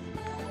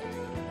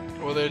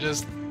 Or they're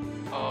just.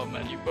 Oh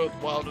man, you both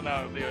wilding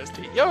out of the OST.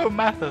 Yo,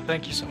 Matha,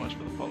 thank you so much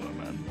for the follow,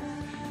 man.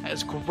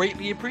 That's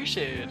greatly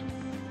appreciated.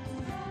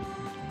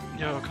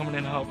 Yo, coming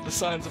in hot with the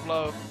signs of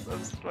love.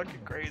 That's fucking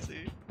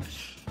crazy.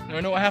 Now,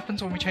 you know what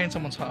happens when we change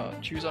someone's heart?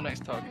 Choose our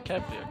next target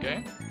carefully,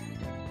 okay?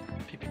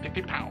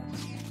 Pow.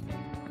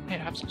 Hey, I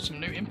have some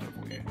new info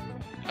for you.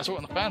 I saw it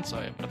on the fan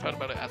site, but I've heard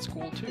about it at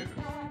school too.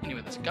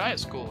 Anyway, there's a guy at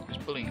school whose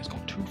bullying has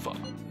gone too far.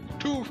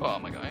 Too far,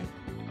 my guy.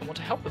 I want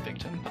to help the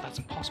victim, but that's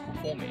impossible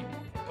for me.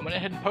 I went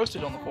ahead and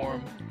posted on the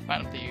forum.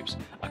 Fan of Thieves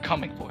are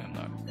coming for him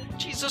though.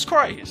 Jesus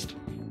Christ!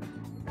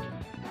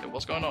 Hey,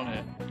 what's going on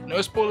here?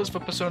 No spoilers for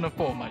Persona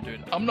 4, my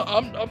dude. I'm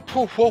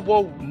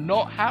whoa,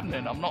 not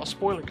happening. I'm not a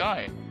spoiler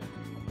guy.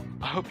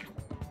 I hope you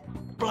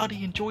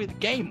bloody enjoy the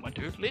game, my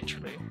dude,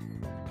 literally.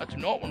 I do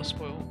not want to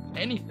spoil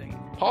anything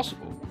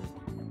possible.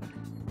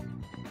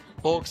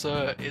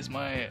 Boxer is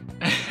my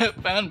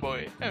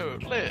fanboy. Oh,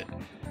 lit.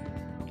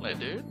 Lit,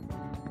 dude.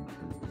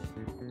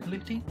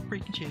 Litty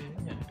freaking cheer,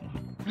 yeah.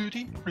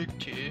 Litty freaking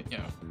cheer,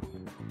 yeah.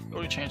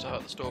 Already changed the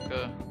heart of the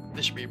stalker.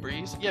 This should be a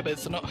breeze. Yeah, but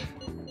it's not.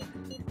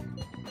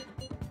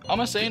 I'm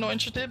gonna say not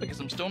interested because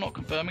I'm still not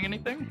confirming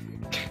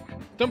anything.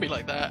 Don't be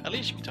like that. At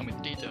least you can tell me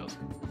the details.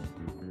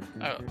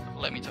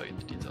 Let me tell you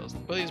the details. The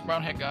bully's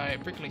brown-haired guy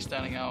frequently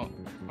standing out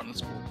front of the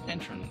school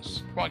entrance.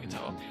 From what I can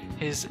tell,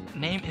 his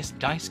name is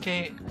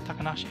Daisuke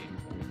Takanashi.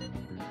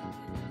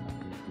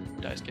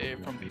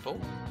 Daisuke from People.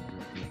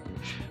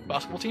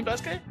 Basketball team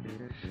Daisuke?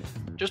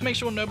 Just make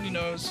sure nobody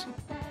knows.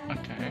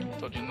 Okay,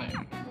 told you the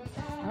name.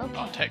 Okay.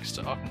 Our text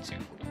are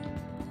concealed.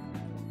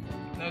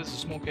 No, this is a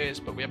small case,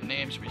 but we have a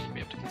name, so we should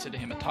be able to consider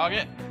him a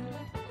target.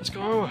 Let's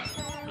go!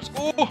 Let's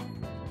go!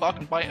 Bark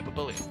and bite of a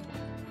bully.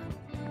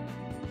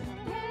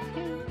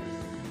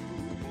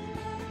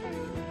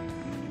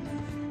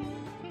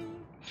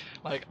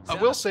 Like, I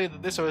will say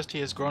that this OST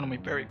has grown on me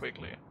very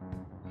quickly.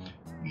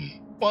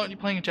 Why aren't you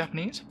playing in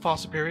Japanese? Far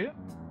superior?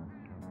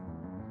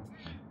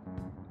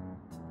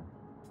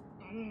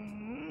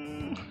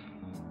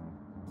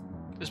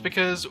 It's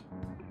because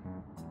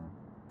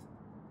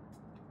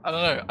I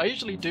don't know, I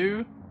usually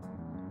do,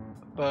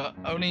 but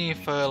only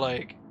for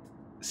like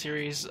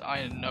series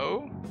I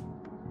know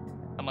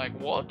and like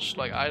watch.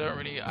 Like I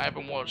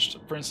haven't watched,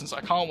 for instance,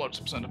 I can't watch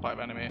Persona 5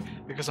 anime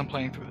because I'm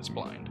playing through this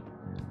blind.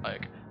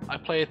 Like I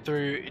played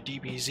through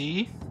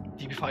DB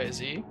Fighter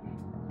Z,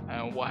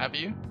 and what have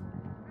you,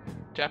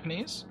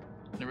 Japanese,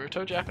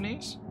 Naruto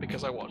Japanese,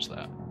 because I watched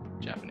that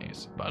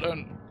Japanese, but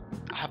I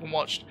haven't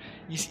watched,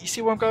 you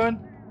see where I'm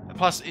going?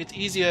 Plus, it's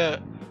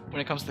easier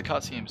when it comes to the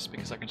cutscenes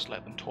because I can just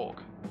let them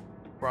talk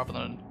rather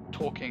than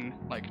talking,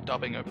 like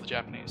dubbing over the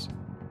Japanese. You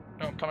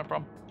know where I'm coming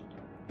from?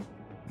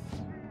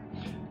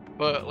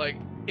 But, like,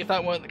 if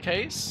that weren't the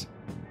case,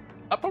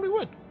 I probably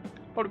would.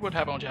 Probably would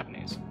have it on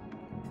Japanese.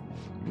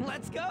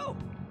 Let's go!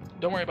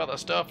 Don't worry about that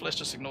stuff, let's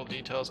just ignore the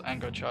details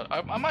and go chat.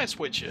 I might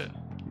switch it.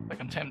 Like,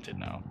 I'm tempted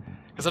now.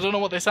 Because I don't know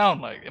what they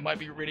sound like. It might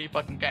be really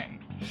fucking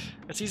gang.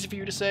 It's easy for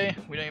you to say.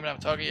 We don't even have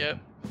a target yet.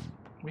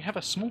 We have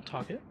a small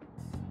target.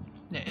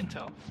 Yeah,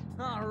 intel.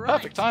 All right.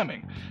 Perfect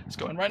timing. Let's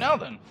go in right now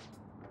then.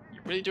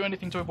 You really do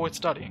anything to avoid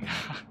studying.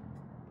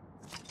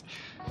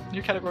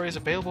 New categories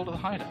available to the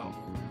hideout.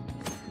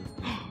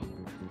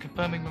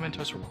 Confirming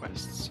Mementos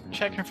requests.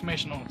 Check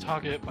information on the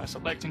target by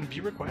selecting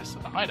View Requests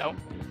at the hideout,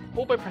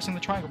 or by pressing the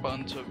triangle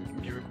button to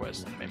view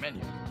requests in the main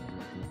menu.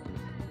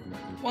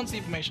 Once the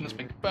information has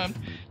been confirmed,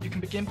 you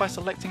can begin by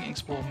selecting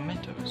Explore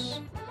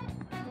Mementos.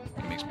 It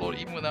can be explored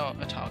even without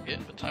a target,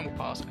 but time will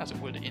pass as it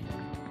would in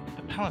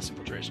the Palace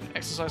infiltration.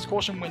 Exercise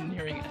caution when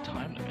nearing a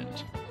time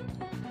limit.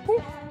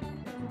 Whew.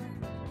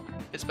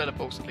 It's better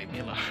folks to leave me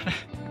alone.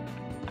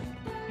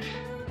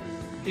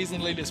 He's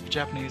in leaders for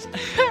Japanese.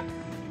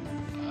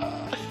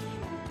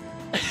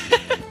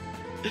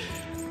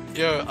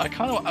 Yo,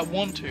 I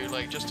want to,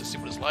 like, just to see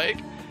what it's like,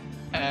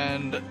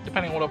 and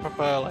depending on what I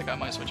prefer, like, I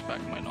might switch back,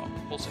 I might not,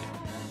 we'll see.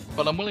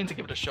 But I'm willing to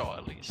give it a shot,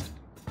 at least.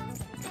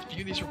 Let's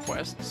view these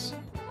requests,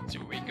 see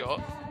what we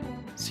got,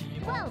 see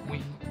what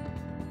we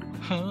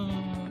have.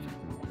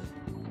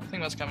 I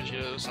think that's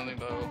Kamishita, something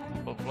though,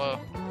 blah blah blah.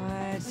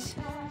 What?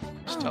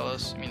 Just tell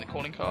us, you mean the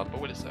calling card,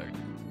 but wait a sec.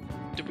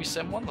 Did we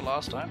send one the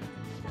last time?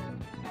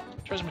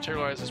 Treasure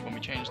materializes when we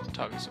change the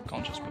target's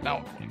subconscious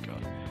without a calling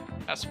card.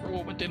 As for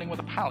all, we're dealing with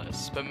a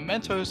palace, but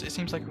Mementos, it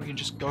seems like we can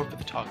just go for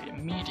the target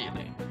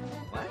immediately.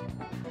 What?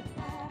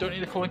 Don't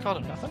need a calling card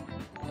or nothing?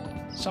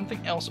 Something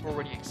else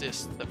already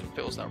exists that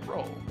fulfills that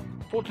role.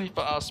 Fortunately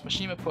for us,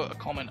 Mishima put a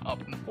comment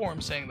up in the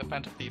forum saying the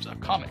Phantom Thieves are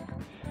coming.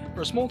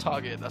 For a small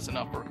target, that's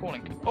enough for a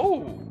calling card.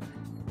 Oh!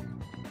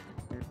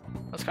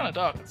 That's kind of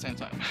dark at the same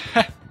time.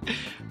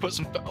 Put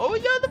some. Oh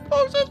yeah, the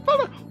Forza's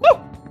follow! Woo!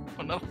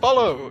 Another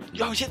follow!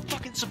 Yo, yeah,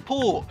 fucking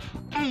support!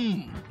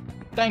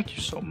 Thank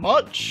you so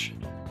much!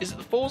 Is it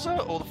the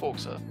Forza or the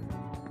Forza?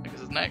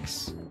 Because it's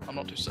next. I'm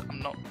not hip.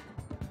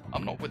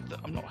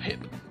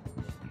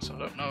 So I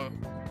don't know.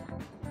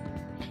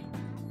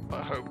 But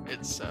I hope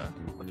it's the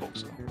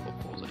Forza or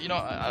Forza. You know,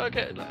 I don't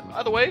get it.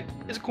 Either way,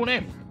 it's a cool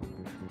name.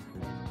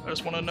 I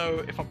just want to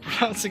know if I'm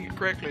pronouncing it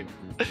correctly.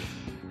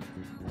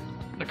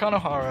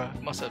 Nakanohara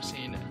must have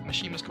seen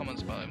Mishima's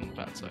comments about him on the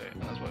fan site,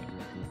 and that's what.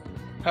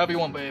 However you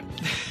want, babe.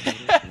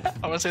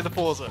 I'm gonna say the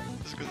Forza,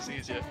 just because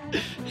it's easier.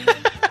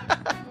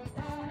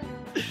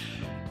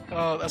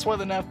 Oh, that's why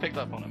the nav picked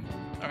up on him.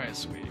 Alright,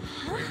 sweet.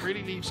 We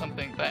really leave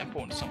something that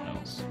important to someone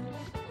else.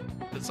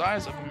 The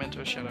desires of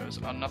Memento Shadows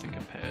are nothing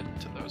compared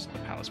to those of the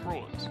Palace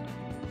Rulers.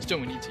 Still,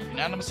 we need to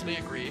unanimously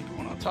agree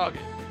on our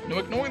target. No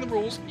ignoring the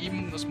rules,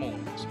 even the small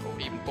ones, or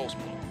even false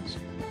small ones.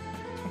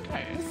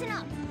 Okay. Listen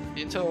up.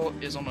 The intel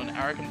is on an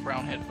arrogant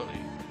brown-haired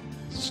bully.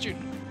 He's a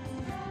student.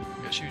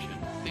 Go shoot him.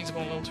 Things have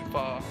gone a little too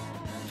far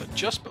for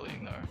just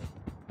bullying, though.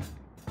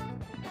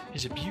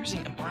 He's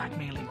abusing and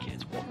blackmailing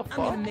kids. What the fuck?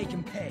 I'm gonna make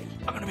him pay.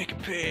 I'm gonna make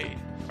him pay.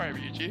 Alright,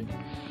 Ryuji.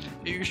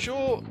 Are you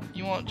sure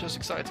you aren't just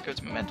excited to go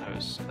to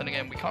Mementos? Then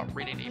again, we can't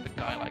really leave a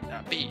guy like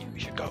that be. We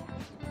should go.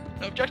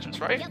 No objections,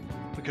 right? Yep.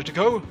 We're good to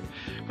go.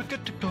 We're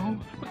good to go.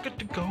 We're good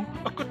to go.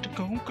 We're good to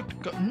go. Good to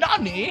go.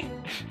 Nani?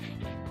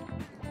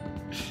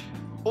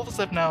 All that's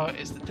left now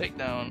is to take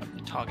down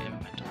the target in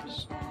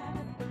Mementos.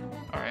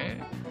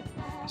 Alright.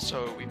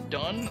 So we've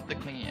done the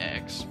clingy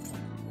eggs.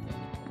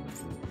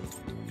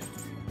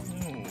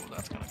 Ooh,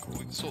 that's kind of cool.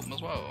 We can sort them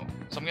as well.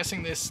 So I'm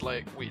guessing this,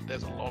 like,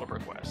 there's a lot of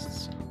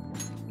requests.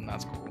 And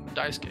that's cool.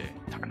 Daisuke,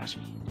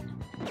 Takanashi.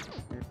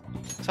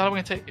 So how are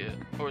we gonna take it?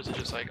 Or is it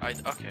just like,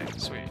 okay,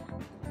 sweet.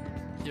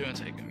 You don't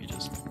take them, you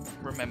just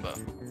remember.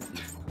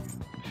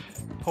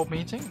 Whole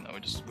meeting? No, we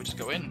just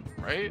go in,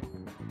 right?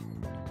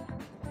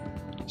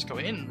 Just go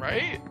in,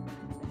 right?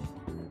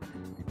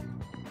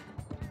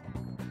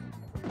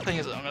 thing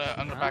is, I'm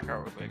gonna back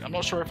out real quick. I'm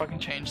not sure if I can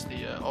change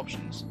the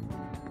options.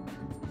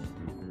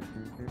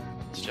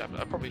 It's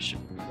Japanese. I probably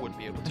would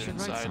be able to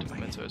inside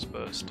Mementos,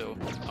 but still,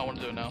 I want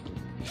to do it now.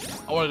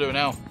 I want to do it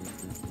now.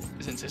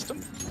 Is it in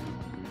system?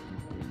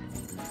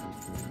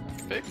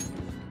 Big.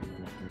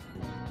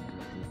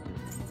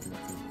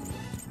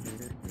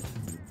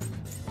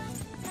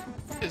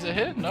 Is it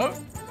here? No.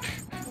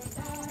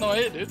 It's not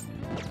here, dude.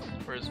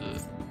 Where is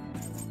it?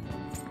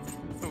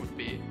 It would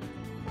be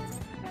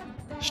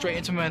straight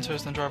into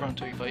Mementos, then drive around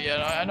to Evo.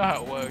 Yeah, I know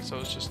how it works. So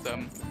it's just for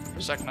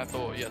a second I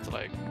thought you had to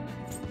like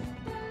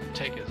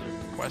take it as a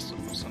request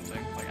or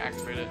something, like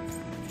activate it.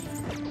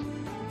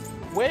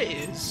 Where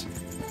is?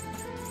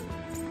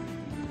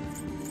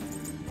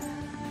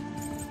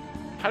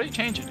 How do you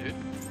change it, dude?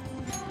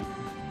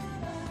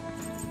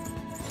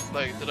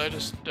 Like, did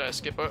I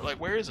skip out? Like,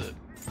 where is it?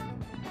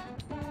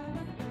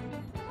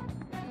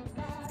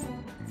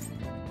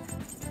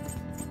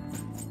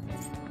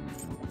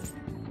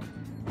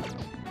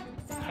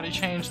 How do you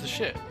change the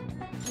shit?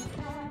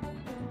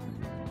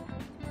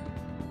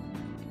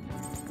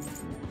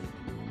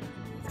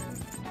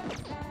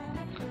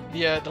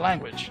 The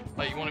language.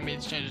 Like, you wanted me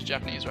to change it to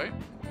Japanese, right?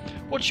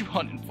 What you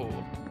hunting for?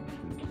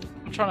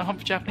 I'm trying to hunt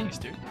for Japanese,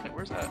 dude. Like,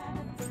 where's that?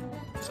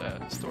 Is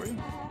that story?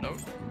 Nope.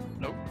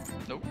 Nope.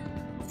 Nope.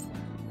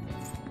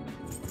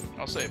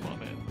 I'll save one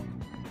of it.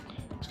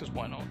 It's because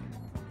why not?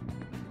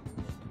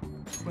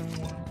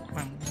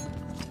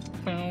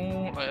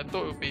 I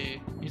thought it would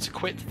be. You need to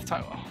quit the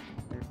title.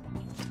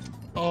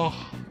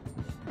 Oh.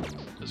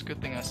 It's a good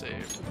thing I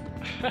saved.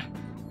 Yeah,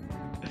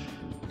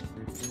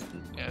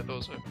 I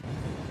thought so.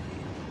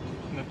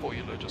 And then before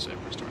you load your save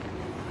first, right?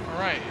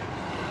 Alright.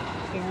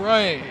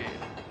 Alright.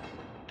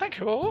 Thank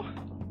you all.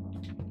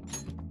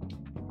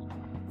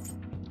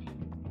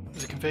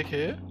 Is it config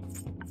here?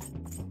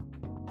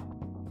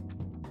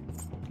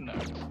 No.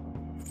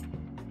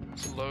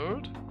 It's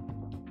load.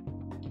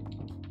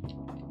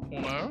 Oh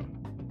no.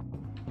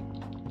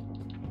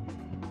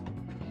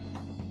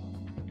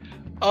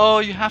 Oh,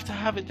 you have to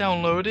have it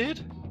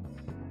downloaded?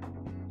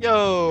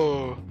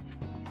 Yo.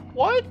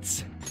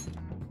 What?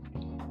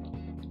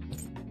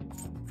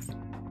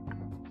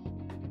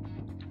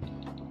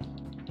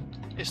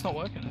 It's not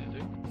working here,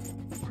 dude.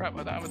 Crap,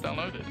 I don't have it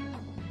downloaded.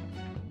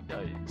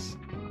 Yikes.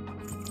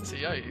 It's a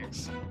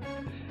yikes.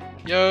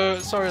 Yo,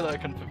 sorry that I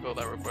couldn't fulfill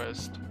that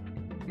request.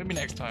 Maybe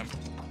next time.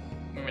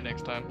 Maybe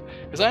next time.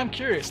 Because I am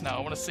curious now, I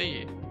want to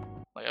see.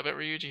 Like, I bet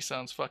Ryuji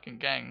sounds fucking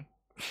gang.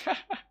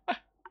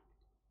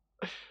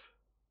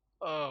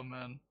 Oh,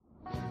 man.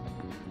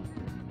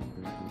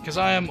 Because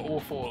I am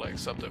all for, like,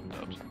 sub-dubbed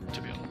dubbed,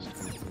 to be honest.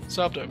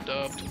 Sub-dubbed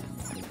dubbed.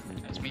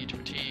 That's me to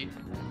a T.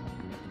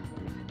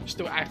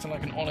 Still acting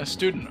like an honest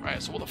student,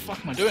 right? So what the fuck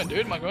am I doing,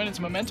 dude? Am I going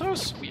into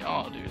Mementos? We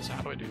are, dude. So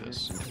how do I do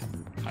this?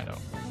 I know.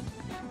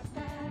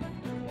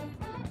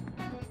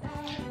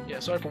 Yeah,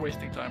 sorry for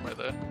wasting time right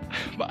there.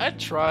 But I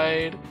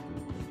tried.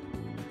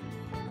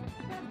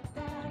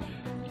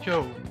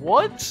 Yo,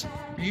 what?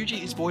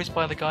 Ryuji is voiced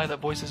by the guy that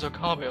voices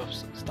Okabe of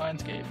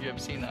Steins Gate. If you have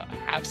seen that,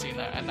 I have seen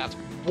that, and that's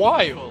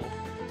wild.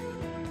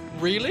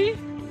 Really?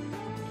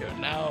 Yo,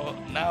 now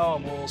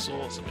I'm all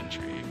sorts of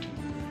intrigued.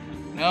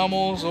 Now I'm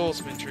all sorts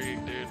of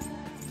intrigued, dude.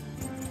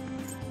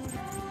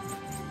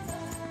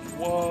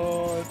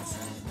 What?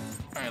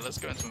 Alright, let's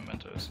go into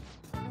Mementos.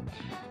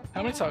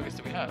 How many targets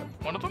do we have?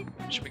 One of them?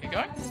 Should we get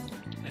going?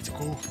 Let's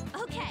go.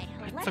 Okay,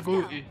 let's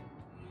go. go.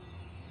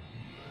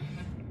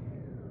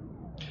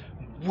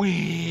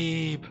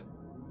 Weeb!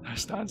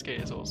 Steins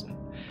Gate is awesome.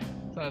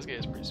 Steins Gate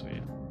is pretty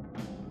sweet.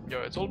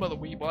 Yo, it's all about the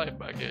weeb life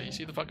back here. You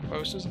see the fucking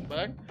posters in the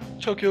back?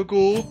 Tokyo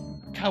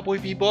Ghoul, Cowboy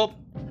Bebop,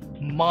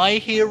 My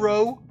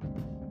Hero.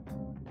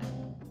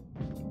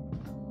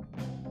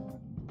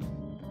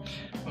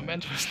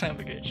 Mementos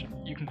navigation.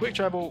 You can quick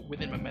travel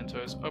within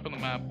Mementos, open the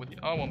map with the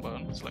R1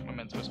 button, select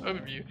Mementos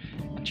overview,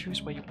 and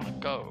choose where you want to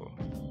go.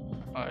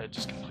 It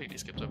just completely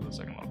skips over the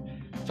second log.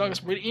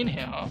 Targets really in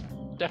here, huh?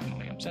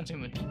 Definitely. I'm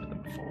sensing them deeper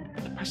than before,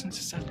 but the presence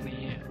is certainly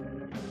here.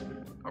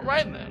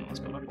 Alright then, let's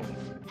go level.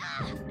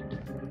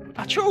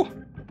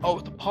 Achoo! Oh,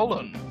 the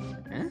pollen.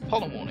 Huh?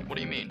 Pollen warning, what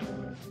do you mean?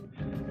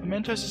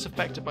 Mementos is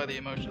affected by the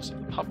emotions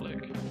of the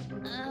public.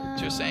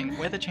 So you're saying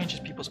weather changes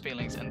people's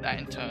feelings and that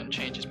in turn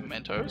changes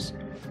Mementos?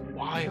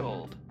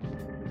 Wild.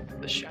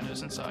 The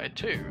shadows inside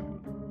too.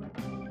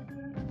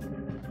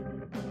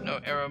 No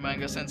Arrow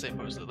Manga Sensei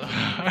poster though.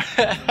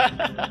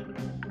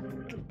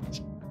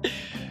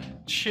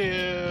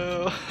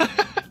 Chill.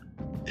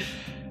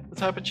 The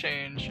type of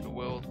change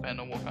will depend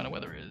on what kind of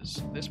weather it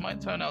is. This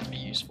might turn out to be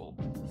useful.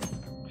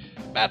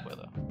 Bad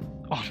weather.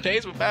 On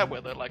days with bad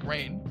weather, like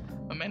rain,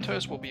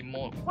 Mementos will be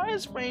more. Why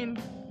is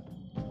rain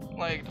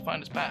like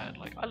defined as bad?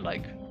 Like, I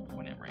like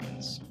when it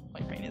rains.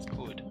 Like, rain is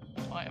good.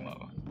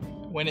 IMO.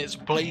 When it's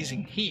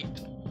blazing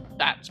heat,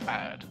 that's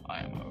bad.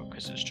 IMO.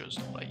 Because it's just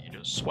like you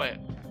just sweat.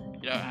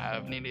 You don't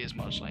have nearly as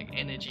much like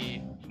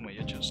energy where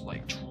you're just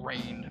like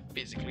drained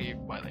physically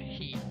by the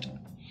heat.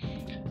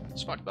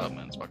 It's fucked up,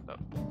 man. It's fucked up.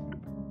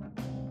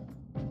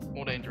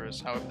 More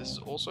dangerous. However, this is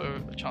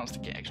also a chance to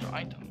get extra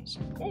items.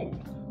 Ooh.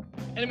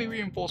 Enemy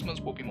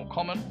reinforcements will be more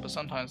common, but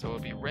sometimes there will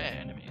be rare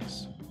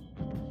enemies.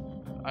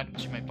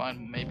 Items you may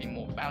find may be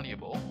more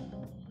valuable.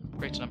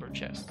 Greater number of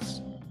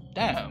chests.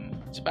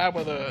 Damn, it's bad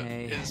weather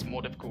is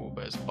more difficult,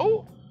 but it's...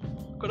 Oh!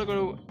 Gotta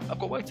go. I've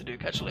got work to do.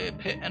 Catch you later,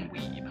 Pit and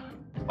Weeb.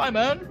 Bye,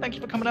 man. Thank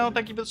you for coming out.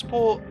 Thank you for the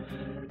support.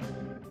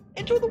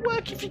 Enjoy the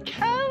work if you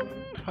can.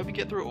 Hope you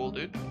get through it all,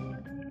 dude.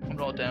 I'm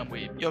not a damn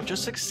weeb. Yo,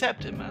 just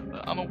accept it, man.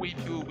 I'm a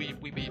weeb, you a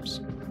weeb, we weebs.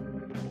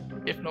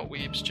 If not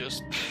weebs,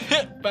 just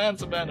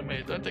fans of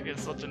anime. Don't take it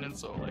as such an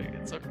insult. Like,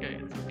 it's okay,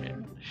 it's okay.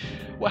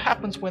 What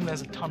happens when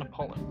there's a ton of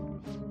pollen?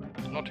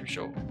 I'm not too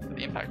sure. But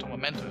the impact on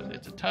mementos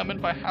is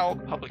determined by how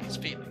the public is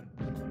feeling.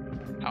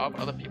 How have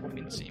other people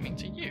been seeming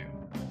to you?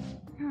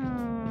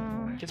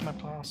 Kids in my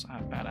class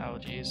have bad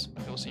allergies.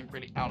 They all seem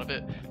really out of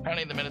it.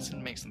 Apparently the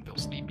medicine makes them feel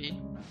sleepy.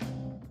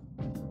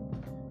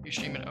 You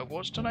streaming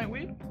Overwatch tonight,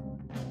 Weeb?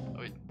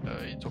 Are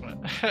you talking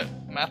to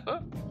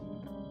Matha?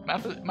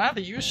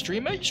 Matha, you a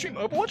streamer? You stream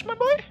Overwatch, my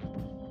boy?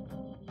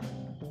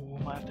 Ooh,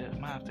 might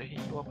have to hit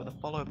you up with a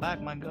follow back,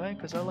 my guy,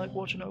 because I like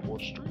watching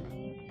Overwatch stream.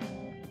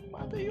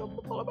 Might have to hit you up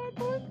with a follow back,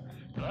 boy.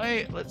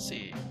 Alright, let's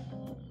see.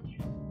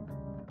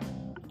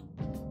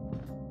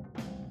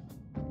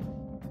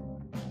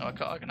 Oh, I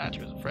can add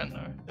you as a friend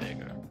though. There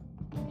you go.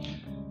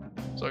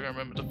 So I can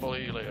remember to follow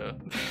you later.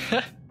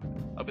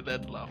 I'll be there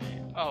to laugh at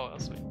you. Oh,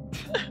 that's sweet.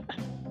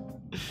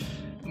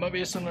 There might be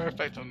a similar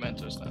effect of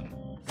mementos then.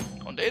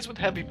 On days with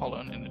heavy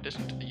pollen, in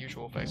addition to the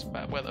usual effects of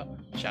bad weather,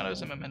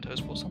 shadows and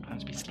mementos will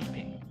sometimes be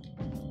sleeping.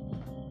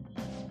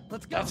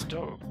 Let's go. That's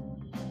dope.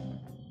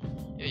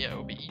 Yeah,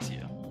 it'll be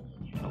easier.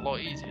 A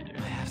lot easier, dude.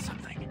 I have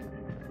something.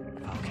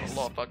 Focus. A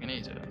lot fucking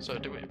easier. So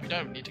we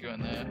don't need to go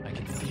in there. I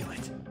can feel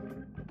it.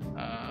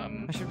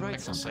 I should write I'll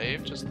something.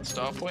 save just the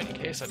start point in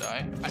case I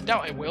die. I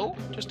doubt I will,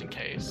 just in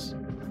case.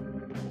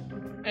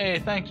 Hey,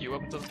 thank you.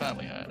 Welcome to the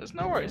family. There's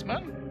no worries,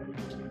 man.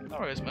 No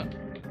worries, man.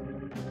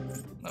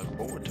 Look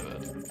forward to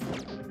it.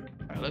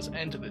 Alright, let's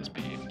enter this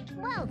beat.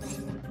 Well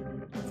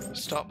then.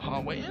 Start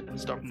partway in?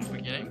 Start from the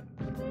beginning?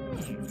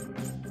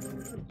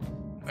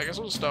 I guess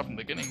we'll just start from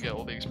the beginning and get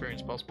all the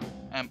experience possible.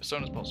 And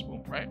personas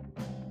possible, right?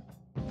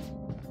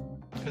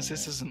 Because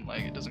this isn't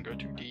like, it doesn't go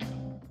too deep.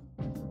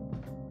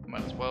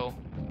 Might as well.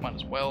 Might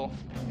as well.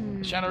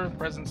 The shadow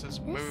presence is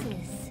moved.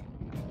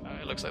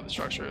 It looks like the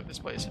structure of this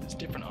place is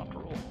different after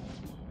all.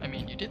 I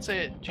mean, you did say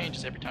it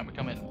changes every time we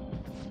come in.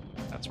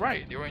 That's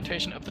right, the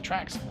orientation of the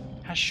tracks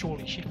has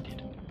surely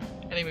shifted.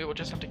 Anyway, we'll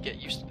just have to get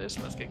used to this.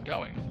 Let's get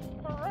going.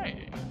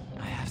 Alright.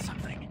 I have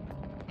something.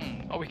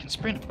 Oh, we can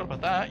sprint. I forgot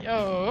about that.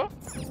 Yo!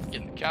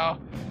 Get in the car.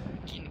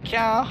 Get in the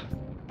car.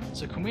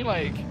 So can we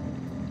like...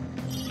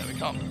 No, we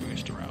can't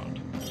boost around.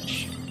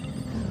 Which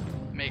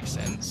makes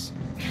sense.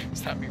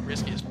 Because that'd be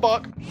risky as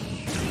fuck.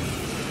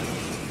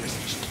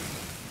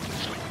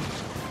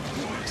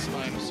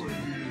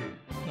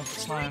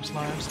 Slimes.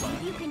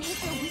 Slime. You can hit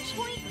the weak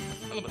point?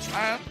 A little bit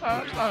slime.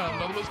 A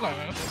little bit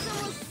slime. It's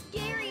almost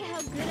scary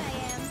how good I am.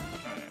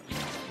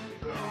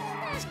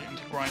 Let's get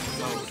into grinding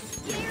mode.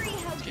 Scary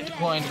how Let's get good into I am.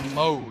 grinding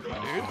mode, my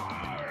dude.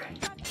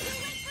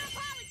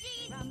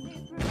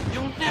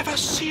 You'll never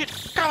see it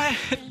coming!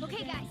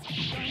 Okay, guys.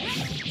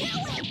 Let's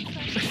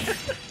do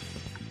it!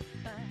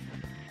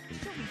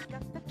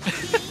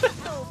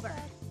 Over.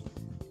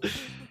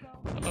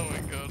 Oh my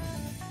god.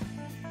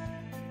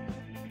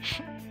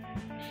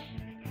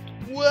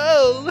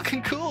 Whoa,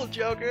 looking cool,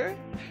 Joker!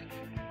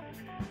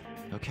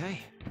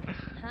 Okay.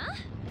 Huh?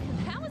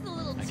 That was a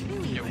little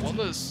too Yeah, one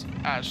that's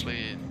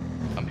actually,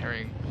 I'm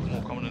hearing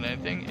more common than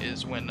anything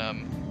is when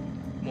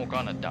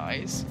Morgana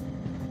dies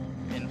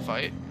in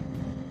fight.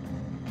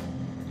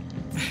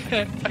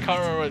 I can't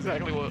remember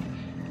exactly what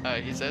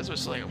he says, but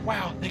it's like,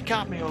 wow, they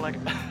got me, or like,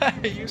 I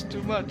used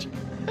too much.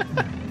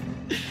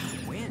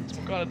 Wind.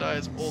 Morgana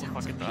dies all the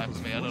fucking time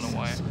for me, I don't know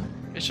why.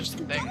 It's just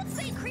a thing. Don't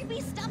say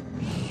creepy stuff.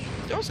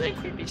 Don't say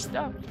creepy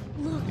stuff.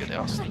 Look, Yeah, they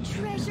are a saying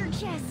treasure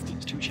chest.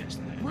 There's two chests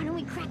in there. Why don't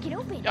we crack it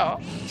open? Yeah.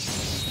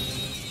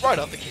 Right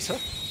up the kisser.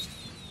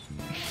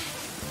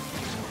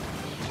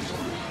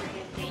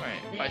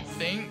 Right, I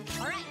think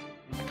Alright,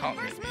 I can't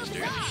get first these, move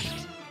dude. is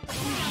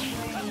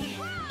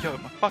Yo,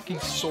 my fucking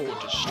sword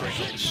just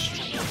straight up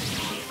destroyed.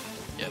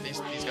 Yeah, these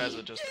guys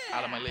are just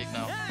out of my league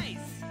now.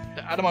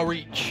 They're out of my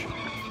reach.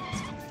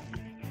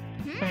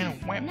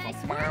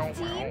 Nice work,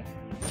 team.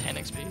 10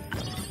 XP.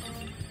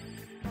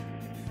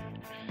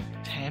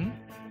 10?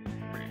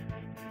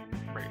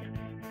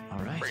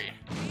 All right.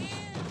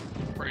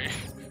 Free.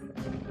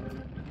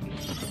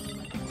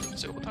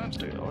 Silver times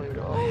 2. Oh, here we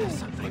go. I have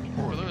something. Like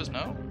 4 of those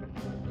now.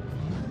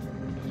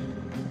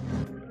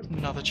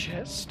 Another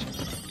chest.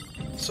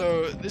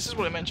 So this is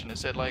what I mentioned. It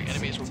said like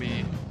enemies will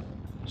be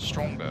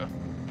stronger,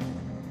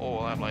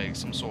 or have like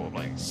some sort of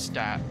like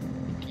stat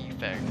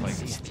defect, like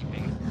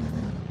sleeping.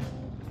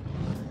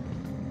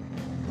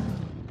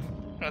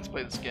 Let's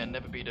play this again.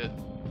 Never beat it.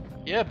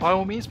 Yeah, by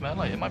all means, man.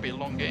 Like it might be a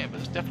long game, but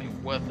it's definitely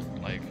worth it.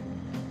 Like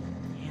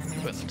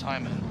putting the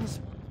time in,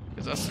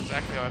 because that's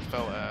exactly how I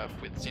felt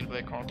with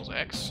Xenoblade Chronicles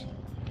X,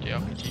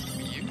 JRPG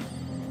for you.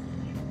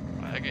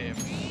 That game,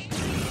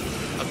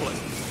 I put like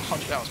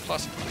 100 hours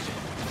plus into the game.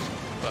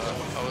 but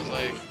I was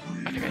like,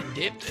 I think I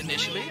dipped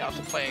initially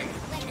after playing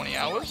 20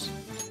 hours,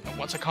 and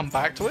once I come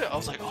back to it, I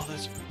was like, oh,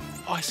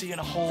 I see in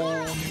a whole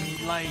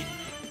new light.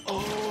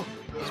 Oh,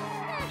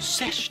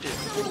 seshed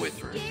it all the way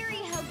through. Scary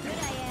how good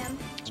I am.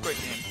 It's a great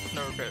game.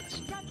 No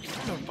regrets.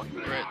 No fucking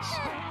regrets.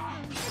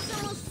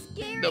 It's almost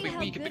scary They'll be how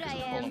weaker good because I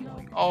of am.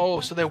 pollen. Oh,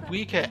 so they're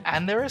weaker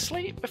and they're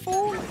asleep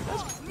before?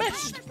 That's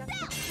messed.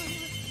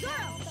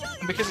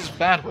 And because it's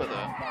bad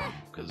weather,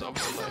 because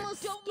obviously It's like,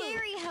 almost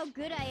scary how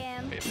good I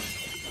am.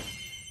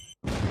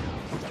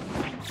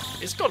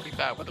 it's gotta be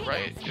bad weather,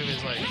 right? If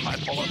it's like high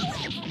pollen,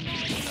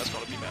 that's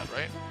gotta be bad,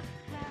 right?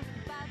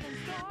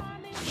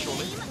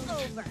 Surely.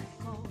 Over.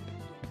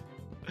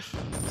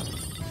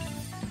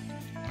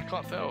 I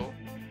can't tell.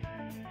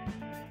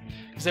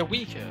 Because they're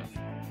weaker.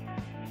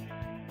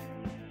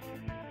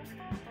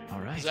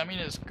 Alright. Does that mean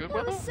it's good That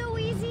weather? was so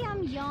easy,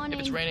 I'm yawning. If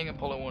it's raining and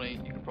pollen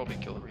warning, you can probably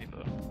kill the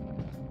Reaper.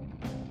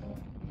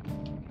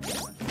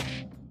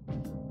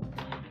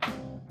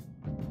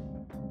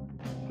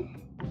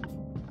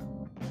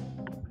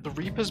 The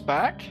Reaper's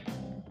back?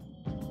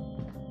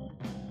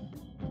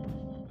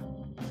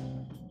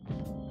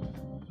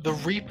 The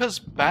Reaper's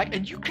back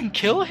and you can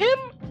kill him?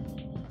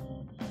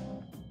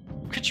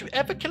 Could you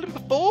ever kill him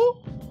before?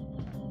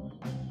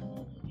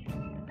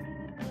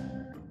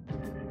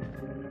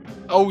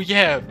 Oh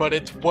yeah, but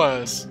it's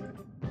worse.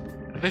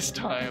 This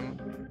time.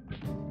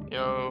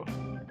 Yo.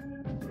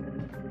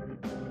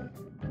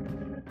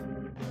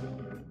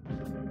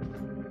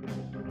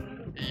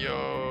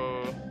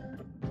 Yo.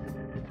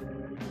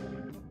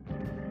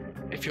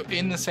 If you're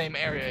in the same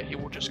area, he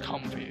will just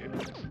come for you.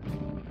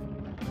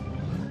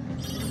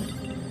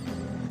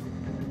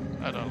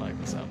 I don't like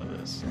the sound of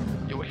this.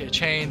 You'll hear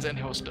chains and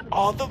he'll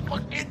oh, the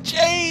fucking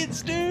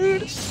chains,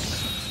 dude!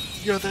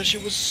 Yo, that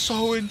shit was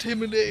so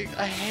intimidating.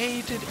 I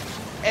hated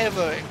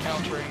ever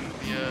encountering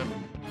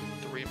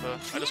the Reaper.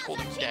 I just called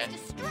him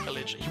Death.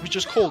 He was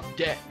just called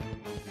Death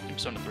in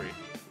Persona 3.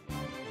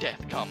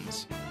 Death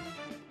comes.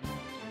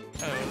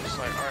 And I was just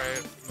like,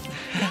 alright.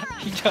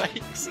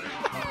 Yikes.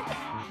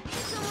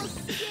 It's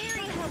almost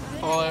scary how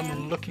good Oh, I I'm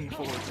am. looking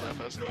forward to that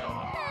first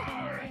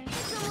encounter.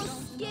 It's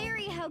almost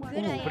scary how good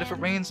I Ooh, am. but if it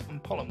rains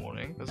and pollen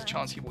warning, there's a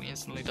chance he will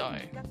instantly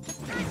die.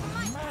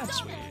 Mad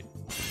sweet.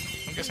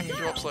 I'm guessing he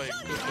drops like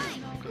good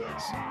loot because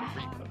it's the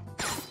Reaper.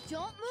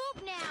 Don't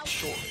move now.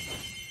 Surely.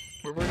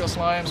 We've already got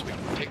slimes, we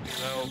can take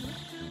these out.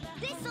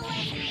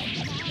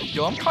 This'll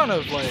Yo, I'm kind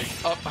of like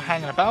up for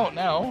hanging about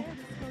now,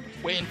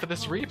 waiting for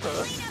this Reaper.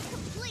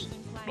 complete.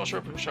 Not sure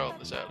if it'll show up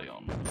this early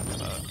on,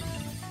 but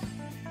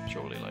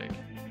surely like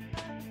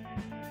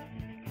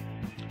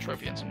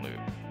trophy and some loot.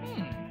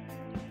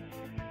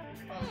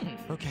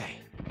 Okay.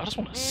 I just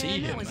want to see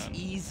Man, that him, was man.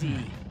 easy.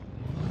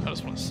 I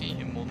just want to see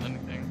him more than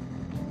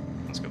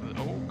anything. Let's go.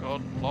 Oh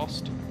god,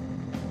 lost.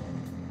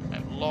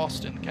 I'm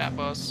lost in the cat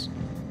bus.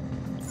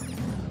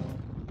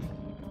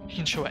 He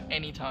can show at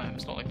any time.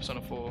 It's not like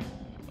Persona 4.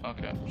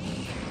 Okay.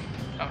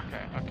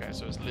 Okay.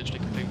 So it's literally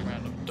completely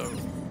random. Dope.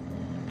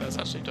 That's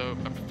actually dope.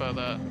 I prefer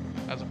that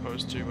as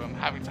opposed to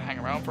having to hang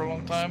around for a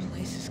long time. This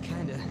place is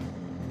kinda...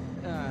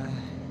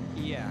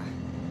 yeah.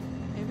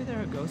 Maybe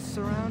there are ghosts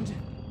around?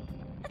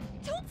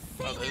 Don't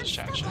say Oh, there's weird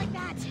stuff Shang-Chi. like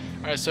that.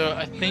 Alright, so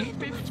I think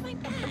Don't we've touch my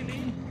back.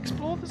 completely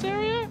explored this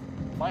area.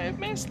 Might have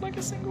missed like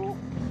a single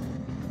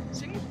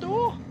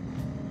door.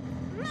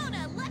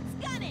 Rona, let's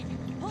gun it.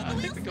 Hold I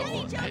the think we wheel got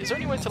all. steady, Is there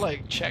any way to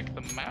like check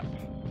the map?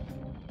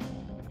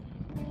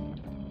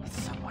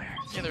 It's somewhere.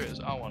 Yeah, there is.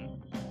 R1.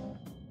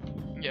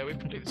 Yeah, we've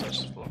completely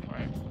searched this floor.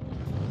 Alright.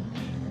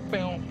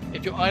 Well,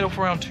 if you're idle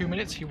for around 2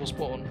 minutes, he will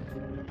spawn.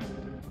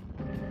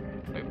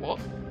 Wait, what?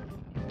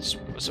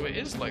 So it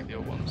is like the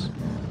old ones.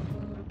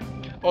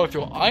 Oh, if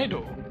you're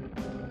idle.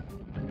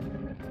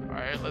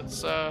 Alright,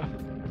 let's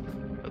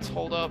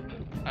hold up.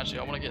 Actually,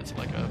 I want to get to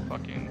like a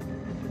fucking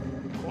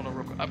corner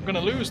real quick. I'm gonna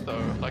lose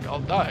though. Like, I'll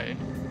die.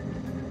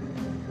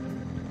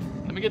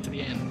 Let me get to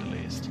the end at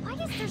least. I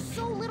guess there's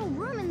so little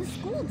room in the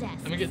school desk.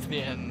 Let me get to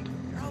the end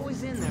You're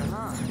always in there,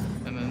 huh?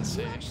 and then see.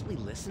 Do you actually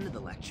listen to the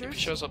If lectures? it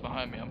shows up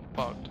behind me, I'm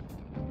fucked.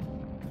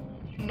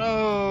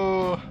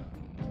 No!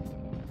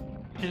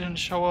 He didn't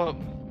show up.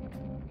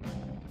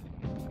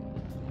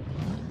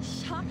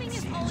 Shopping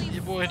is always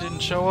Your boy so didn't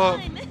show up.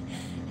 fun.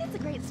 It's a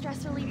great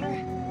stress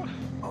reliever.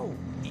 Oh,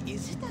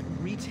 is it that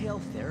retail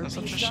therapy That's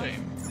such a stuff?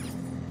 shame.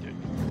 Dude.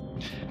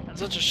 That's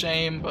such a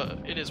shame, but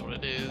it is what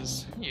it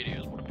is. It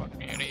is what the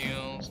fucking it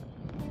is.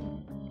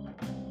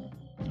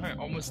 Alright,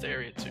 almost to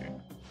area 2.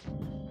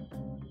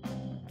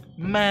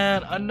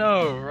 Man, I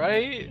know,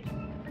 right?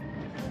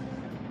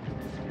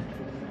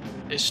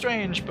 It's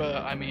strange, but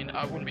I mean,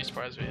 I wouldn't be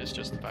surprised if it's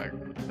just the fact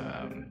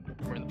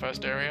we're in the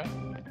first area.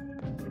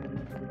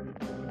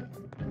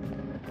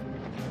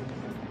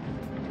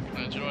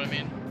 Do you know what I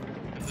mean?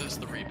 This is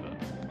the Reaper.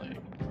 Like,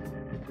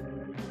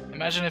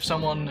 imagine if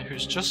someone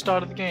who's just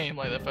started the game,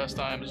 like their first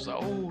time, is like,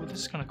 oh,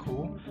 this is kind of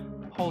cool.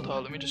 Hold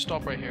on, let me just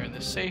stop right here in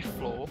this safe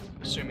floor,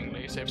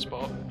 assumingly safe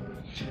spot,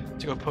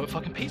 to go put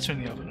fucking pizza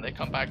in the oven. They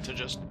come back to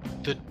just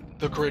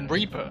the Grim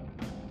Reaper.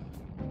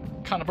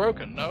 Kind of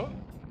broken, no?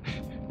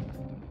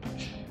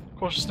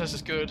 Cautiousness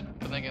is good,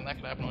 but then again that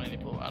can happen on any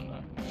floor, I don't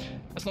know.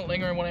 Let's not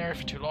linger in one area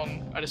for too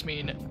long. I just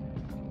mean,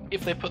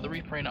 if they put the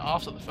Reaper in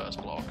after the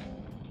first block,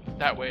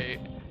 that way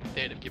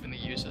they'd have given the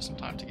user some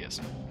time to get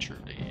some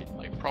truly,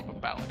 like, proper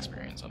battle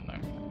experience, I don't know.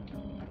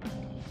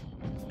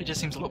 It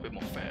just seems a little bit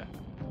more fair.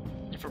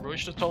 You for real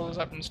should have told us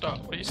that from the start.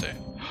 What do you say?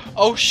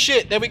 Oh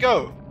shit, there we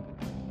go!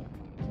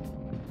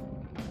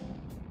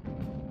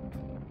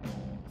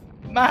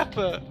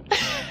 Mapper!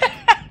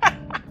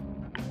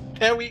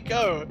 There we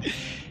go!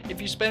 If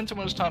you spend too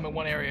much time in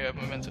one area of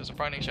Mementos, a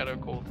frightening shadow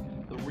called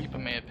the Reaper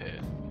may appear.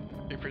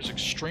 Reaper is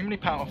extremely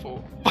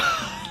powerful.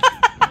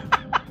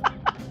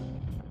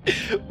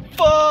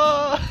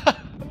 Fuck!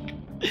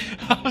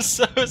 I'm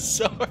so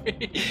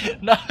sorry.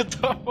 No,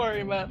 don't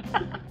worry, man.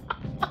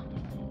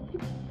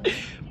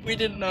 We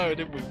didn't know,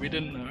 did we? We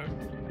didn't know.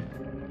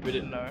 We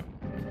didn't know.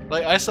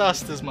 Like, I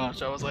sussed as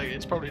much. I was like,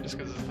 it's probably just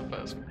because it's the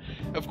first one.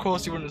 Of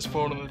course you wouldn't have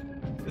spawned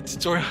on the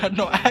tutorial had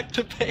not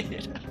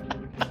activated.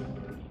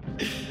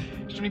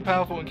 Extremely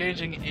powerful,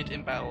 engaging it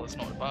in battle is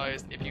not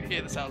advised. If you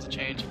hear the sounds of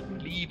change,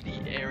 leave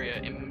the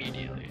area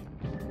immediately.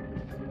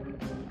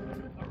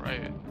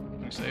 Alright,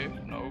 we save?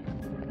 No.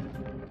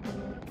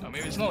 I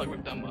mean, it's not like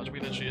we've done much, we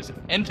literally just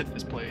entered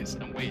this place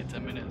and waited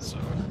 10 minutes, so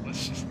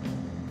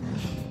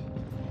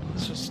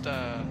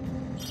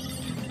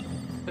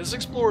let's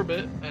explore a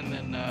bit, and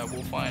then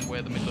we'll find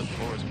where the middle of the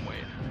floor is and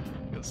wait.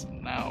 Because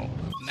now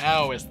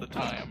is the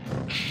time.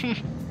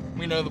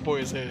 We know the boy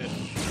is here.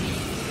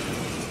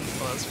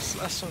 Oh,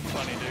 that's so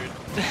funny,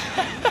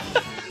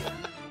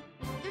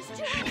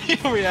 dude.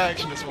 Your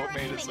reaction is what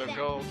made it so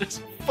gold. It's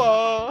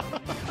fun.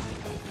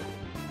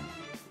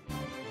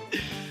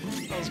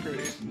 That was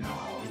great.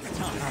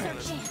 Alright,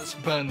 let's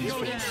burn these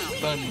things.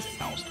 Burn these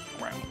owls to the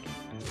ground.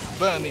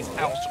 Burn these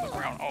owls to the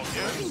ground. Oh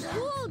yeah.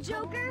 Cool,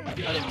 Joker. I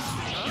didn't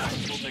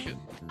we'll take it.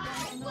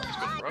 Let's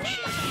go rush.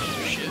 Let's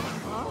do shit.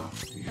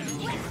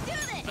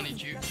 I need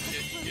you.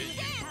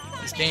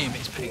 Yeah. This game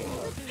is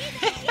painful.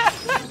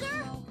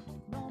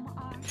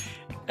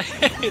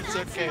 It's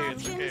okay,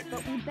 it's okay.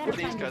 What are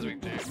these guys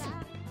weak to?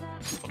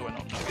 What do I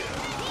not know?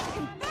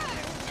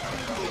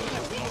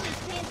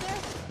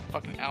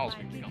 Fucking owls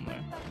weak to on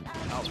there.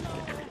 Owls weak to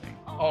everything.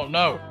 Oh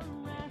no!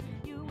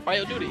 Why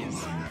you do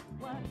these?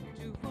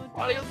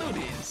 Why you do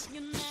these?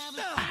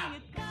 Ah.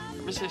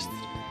 Resist.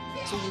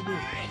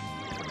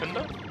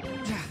 Wakanda?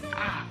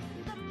 Ah.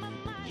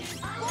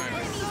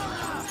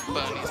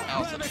 Burn these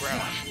owls to the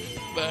ground.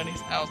 Burn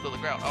these owls to the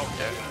ground.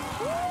 Okay.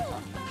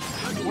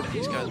 What are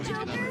these guys weak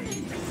to then?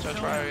 Should I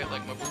try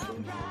like my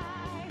boo?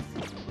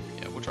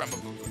 Yeah, we'll try my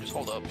boo. Just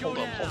hold up, hold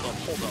up, hold up,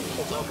 hold up,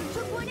 hold up.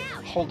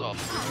 Hold up.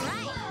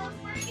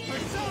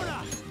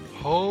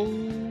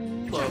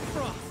 Hold up.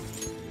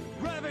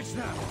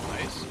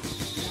 Ice.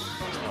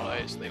 It's not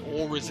ice. They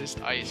all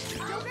resist ice.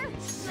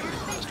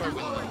 Let's try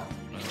wind then.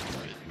 No,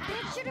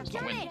 it's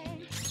not wind.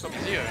 It's not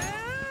Zio,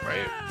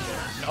 right?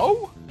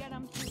 No?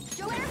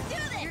 Your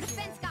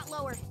defense got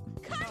lower.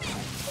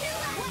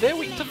 They're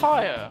weak to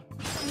fire.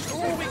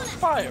 They're all weak to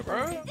fire,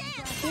 bro.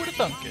 Who would have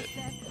thunk it?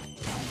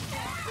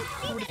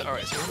 Who would have?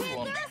 Alright, so what do we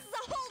want?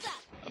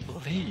 I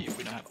believe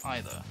we don't have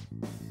either.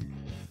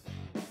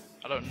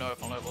 I don't know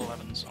if I'm level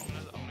 11, so I'm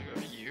gonna go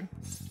for you.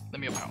 Let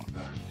me your power.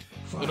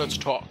 Let's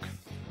talk.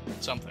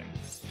 Something.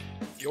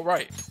 You're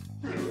right.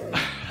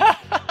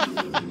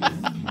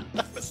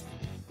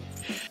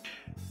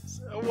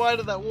 Why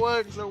did that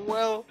work so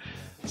well?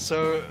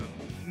 So,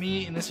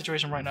 me in this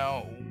situation right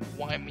now,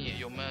 why me at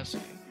your mercy?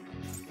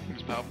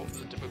 It's powerful,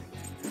 but it's difficult.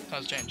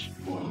 Times change.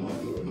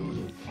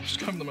 I'm just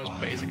going for the most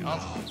basic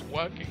answer. It's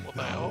working. What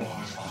the hell?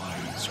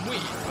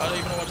 Sweet. I don't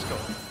even know what it's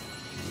called.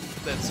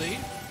 Let's see.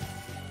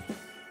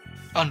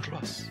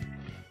 Andros.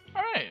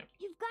 Alright.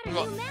 We've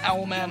got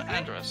Owlman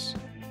Andros.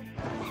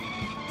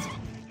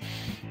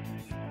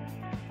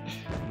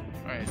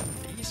 Alright.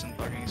 Decent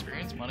fucking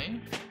experience.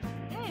 Money.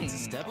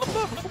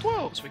 Level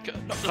 12. So we got.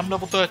 No, I'm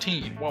level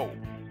 13. Whoa.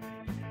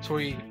 So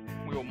we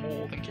were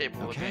more than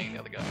capable of being the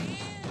other guy.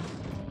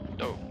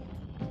 Dope.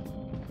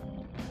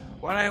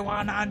 What do you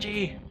want,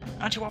 Angie?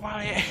 Angie, what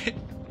about it?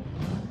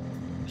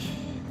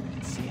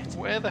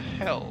 Where the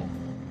hell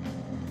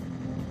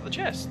are the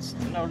chests?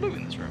 There's no loot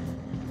in this room.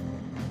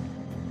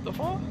 The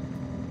four?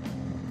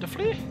 The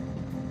flea?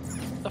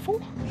 The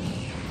fool?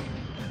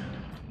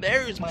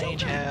 There's my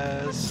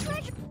chest.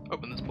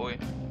 Open this boy.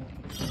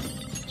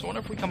 So I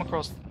wonder if we come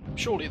across.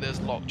 Surely there's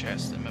locked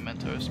chests in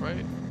Mementos,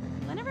 right?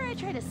 Whenever I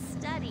try to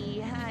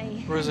study,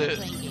 I Or is it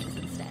playing games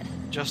instead.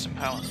 Just in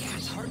Palace?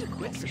 It's hard to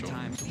quit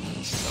sometimes.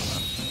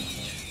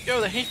 Yo,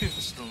 the hay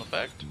fever's still in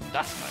effect.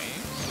 That's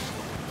nice.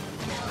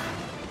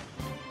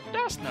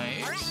 That's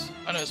nice.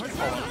 I know it's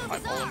high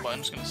pollen, but I'm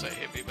just gonna say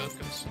hay fever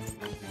because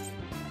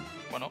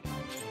why not?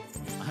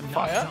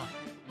 Fire.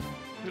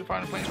 Who'll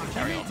find a place to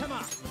carry on?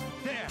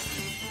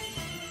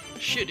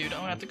 Shit, dude, I'm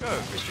gonna have to go.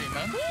 Good stream,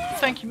 man.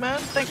 Thank you, man.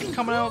 Thank you for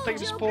coming out. Thank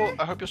you for support.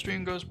 I hope your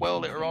stream goes well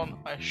later on.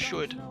 I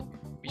should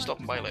be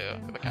stopping by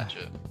later if I catch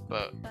it,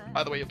 but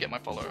either way, you'll get my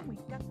follow.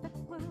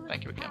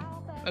 Thank you again.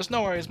 There's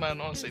no worries, man.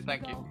 Honestly,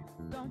 thank you.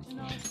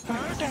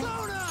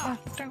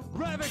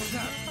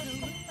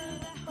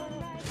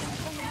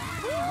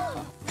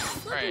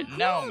 Alright,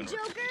 now I'm gonna do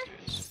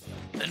this.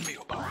 Lend me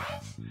your power.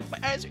 My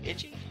eyes are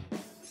itchy.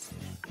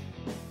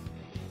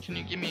 Can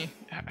you give me?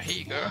 Here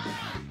you go.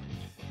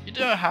 You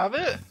don't have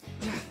it?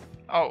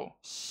 Oh.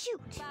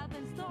 Shoot.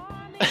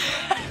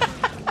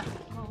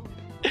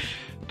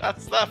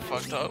 That's that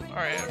fucked up.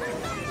 Alright.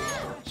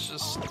 Let's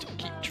just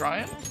keep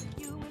trying.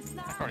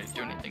 I can't really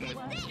do anything with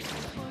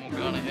more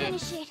gun here.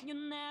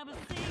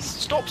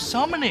 Stop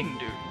summoning,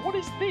 dude. What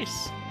is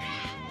this?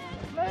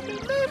 Let me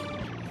live.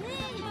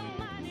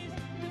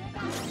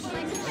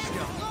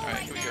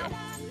 Alright, here we go.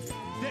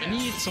 I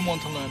need someone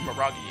to learn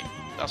Miragi.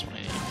 That's what I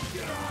need.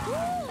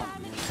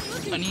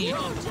 I need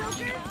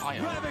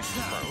fire,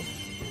 bro.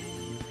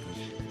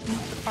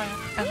 Fire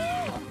and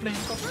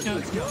flames of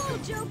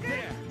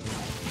Joker.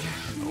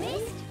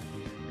 Missed?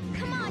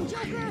 Come on,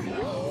 Joker.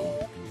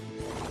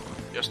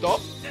 Yeah,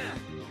 stop.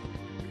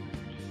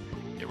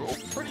 Yeah, we're all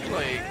pretty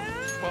like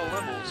well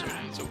leveled, so we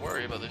don't need to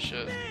worry about this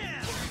shit.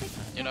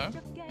 You know?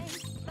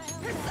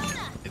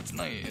 It's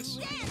nice.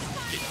 Get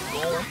you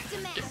going.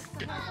 Get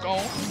you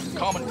going.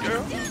 Come on,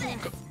 girl.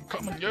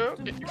 Come on, girl.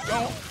 Get you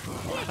going.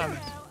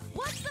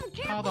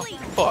 How the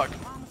fuck?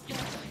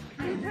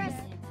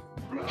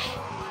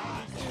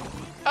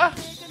 Ah!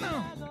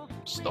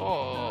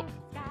 Stop.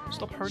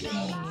 Stop hurting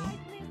me.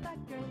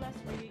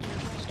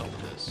 Stop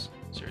this.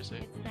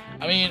 Seriously.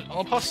 I mean, on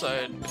the plus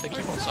side, if they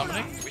keep on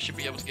summoning, we should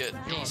be able to get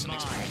decent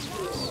experience with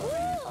this.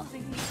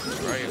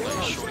 Right?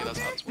 Like, surely that's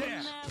how this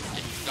works.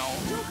 Get you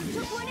going.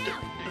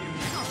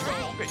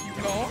 Get you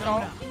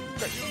going.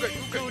 Get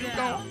you going.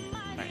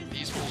 Alright,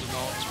 these fools are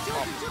gone, so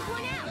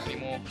we can't any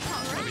more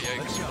heavy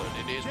eggs, but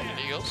it is what it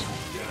is.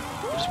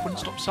 They just wouldn't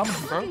stop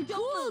summoning, bro.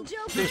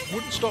 They just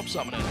wouldn't stop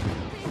summoning.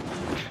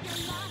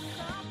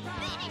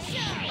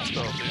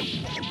 Stop,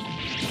 dude.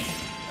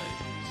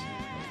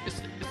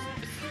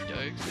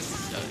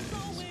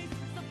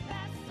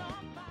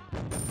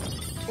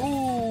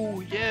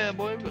 Ooh, yeah,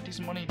 boy, we got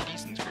decent money,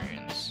 decent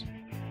experience.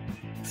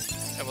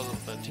 That was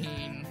level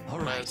 13,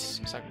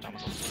 less, cycle time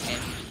was level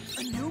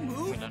 10. A new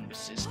move? We done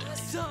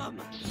resistance. Some.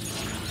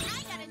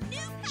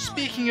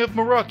 Speaking of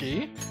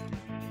Miragi,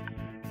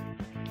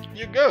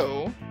 you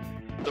go.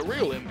 The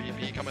real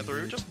MVP coming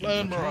through, just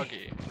learn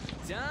Miragi.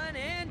 Done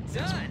and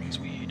That's done. fucking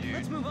sweet, dude.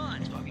 Let's move on.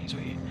 That's fucking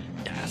sweet.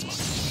 That's fucking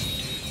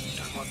sweet, dude.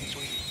 That's fucking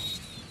sweet.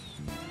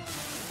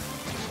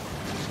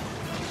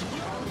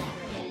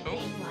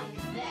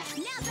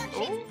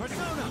 Oh.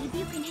 Persona. Maybe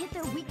you can hit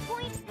their weak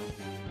point?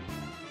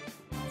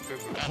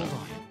 Hold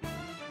on.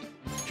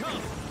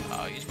 Come.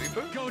 Use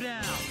Reaper. Go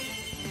down.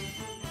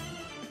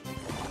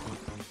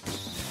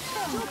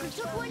 Joker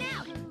took one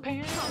out.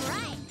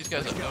 Alright. These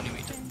guys are only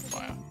weak to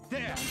fire.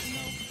 There.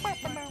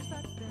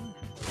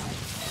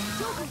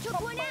 Joker took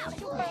one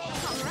out. Alright.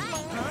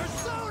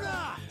 Persona.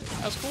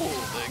 That's cool.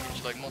 That gives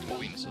you like multiple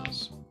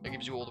weaknesses. It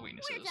gives you all the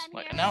weaknesses.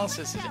 Like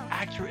analysis is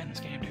accurate in this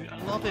game, dude. I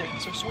love it.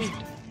 It's so sweet.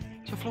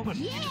 So fluent.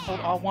 You just hold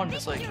R1.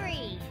 It's like, there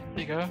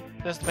you go.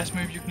 There's the best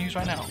move you can use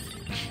right now.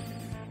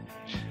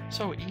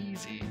 So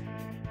easy.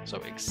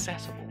 So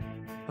accessible.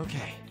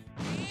 Okay.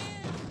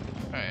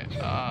 Alright, we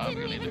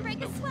Didn't need even to. break a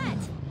Nope. sweat.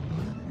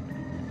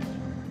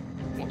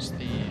 What's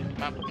the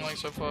map looking like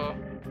so far?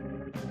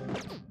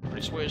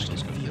 Pretty switched.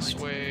 Let's go this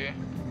way.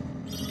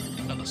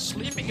 Another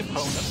sleeping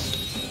opponent.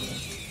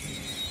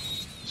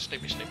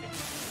 Sleepy, sleepy.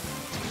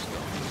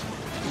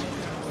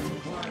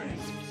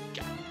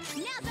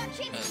 Now's our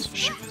chance Let's to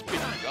shoot this bitch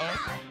with a gun.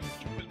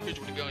 Shoot this bitch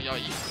with a gun, y'all.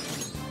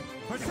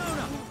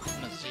 Persona.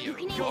 And a Zeo. You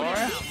can handle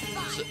Alright. it.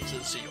 It's a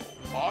Zeo.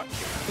 Alright. This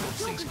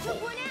Joker thing's cool.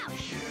 took one out.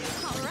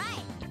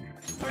 Alright.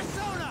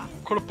 Persona.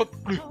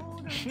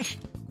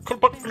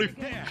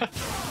 There.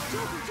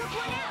 Joker took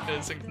one out.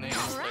 This thing's name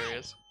is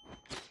hilarious.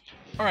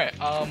 Alright,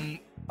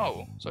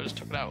 oh, so I just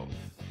took it out.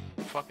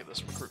 Fuck it,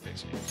 let's recruit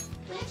Pixie.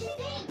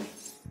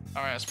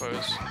 Alright, I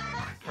suppose.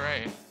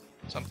 Hooray.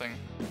 Something.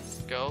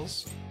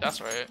 Girls?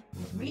 That's right.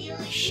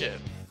 Shit.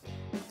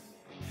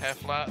 Hair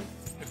flat?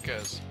 Who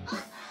cares?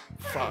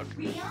 Fuck.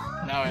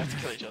 Now we have to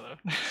kill each other.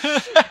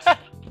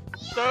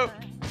 No!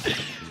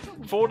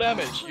 4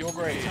 damage. You're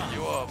great.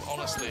 You are,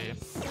 honestly.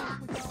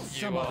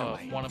 You are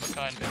one of a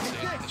kind, Pixie.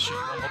 Let's shoot you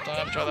one more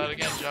time. Try that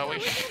again, shall we?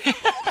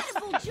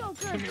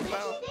 Give me a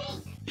power.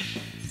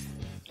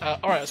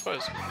 Alright, I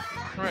suppose.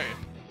 Hooray.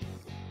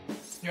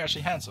 You're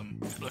actually handsome.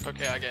 Look,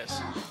 okay, I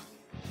guess.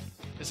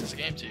 This is a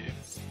game to you.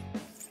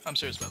 I'm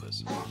serious about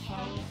this.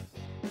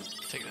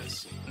 Take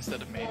this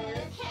instead of me.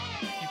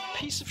 You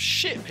piece of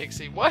shit,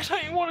 Pixie. Why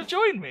don't you want to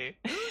join me?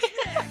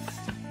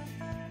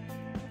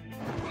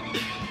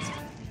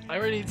 I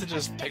really need to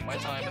just take my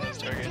time in those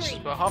interrogations,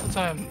 but half the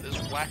time it's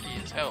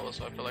wacky as hell,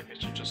 so I feel like I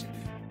should just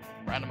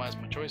randomize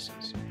my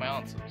choices, my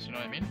answers, you know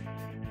what I mean?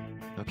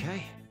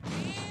 Okay.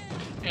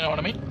 You know what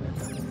I mean?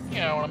 You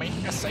know what I mean?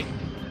 Yes, say.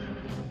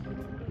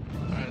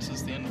 Alright, this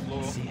is the end of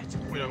the See it.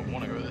 We don't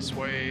want to go this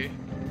way.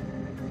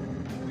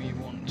 We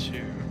want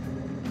to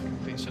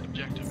complete set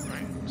objective,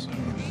 right? So,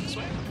 this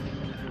way.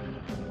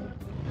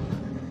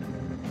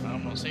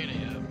 I'm not seeing it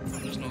yet.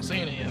 I'm just not seeing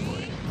seeing it yet,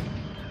 boy.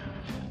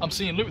 I'm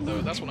seeing loot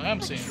though, that's what I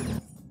am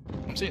seeing.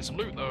 I'm seeing some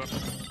loot though.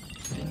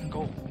 Thin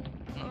gold.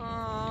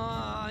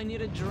 I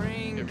need a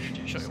drink.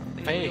 Here, show your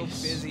Something face. real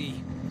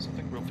fizzy.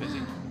 Something real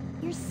fizzy.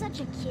 You're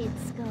such a kid,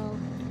 Skull.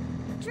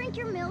 Drink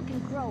your milk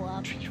and grow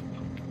up.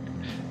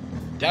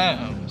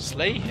 Damn,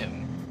 slay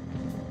him.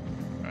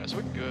 Alright, so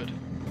we're good.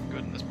 We're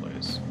good in this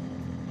place.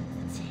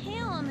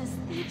 Tail on this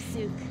thief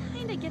suit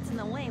kinda gets in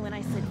the way when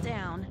I sit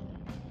down.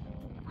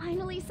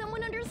 Finally,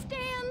 someone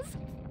understands.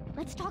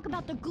 Let's talk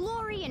about the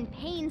glory and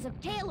pains of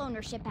tail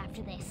ownership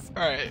after this.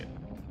 Alright.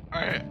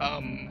 Alright,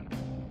 I'm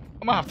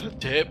gonna have to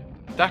dip.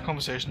 That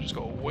conversation just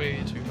got way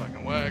too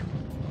fucking whack.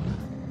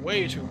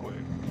 Way too quick.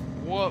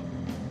 What?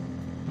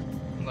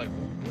 Like,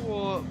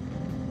 what?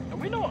 Are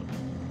we not?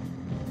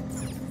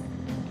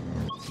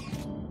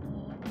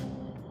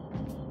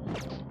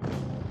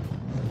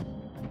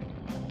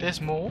 There's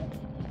more?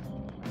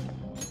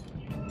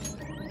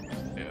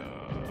 Yeah.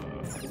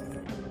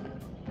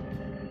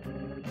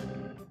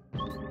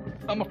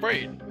 I'm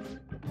afraid.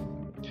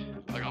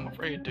 Like, I'm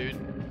afraid, dude.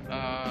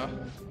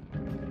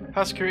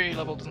 Palace security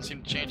level doesn't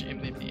seem to change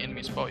even if the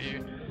enemies spot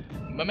you.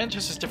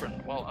 Momentous is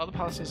different. While other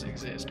palaces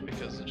exist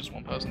because there's just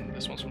one person,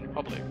 this one's from the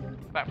public. From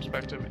that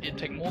perspective, it'd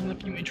take more than a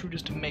few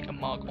intruders to make a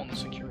mark on the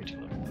security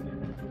level.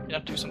 You'd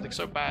have to do something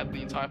so bad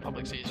the entire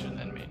public sees you as an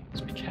enemy.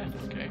 So be careful,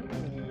 okay?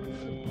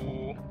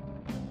 Ooh.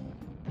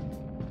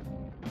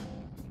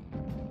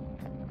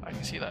 I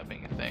can see that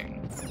being a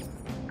thing.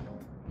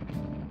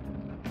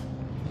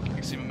 I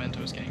can see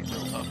Mementos getting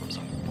real tough at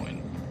some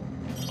point.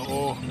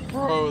 Oh,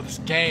 bro, this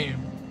game.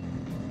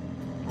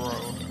 Bro.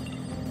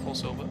 Full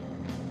silver.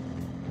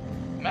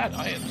 Mad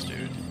items,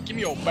 dude. Give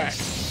me your back.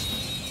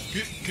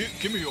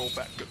 Give me your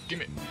back. Give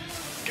me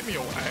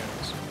your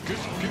ass.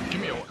 Give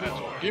me your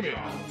ass. Give me. Is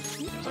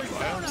that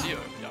your ass? Yeah.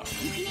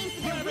 You can aim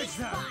for the weak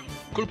spot.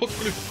 Cool, cool.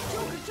 Joker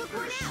took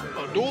one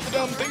out. Do the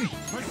damn thing.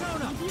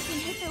 Maybe you can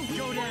hit their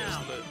weak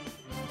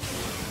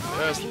spot.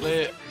 That's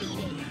lit.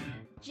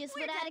 Just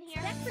what I'd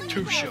expect from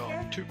Too you,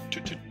 short.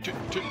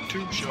 Joker.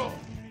 Too short.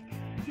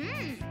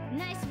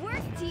 Nice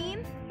work,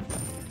 team.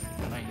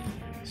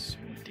 Nice.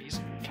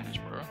 Decent catch,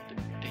 bro.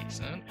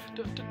 Decent.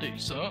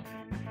 Decent.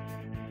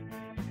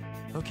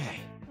 Okay.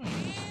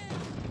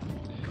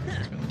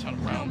 Let's go turn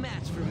No around.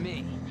 match for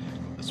me.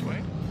 Go this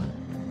way.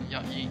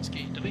 Yeah, yeet,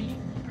 ski, delete.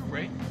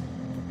 Hooray.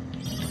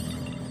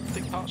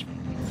 Thick parchment.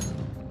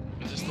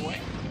 Is this the way?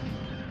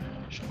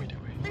 Should we do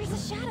it? There's a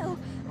shadow.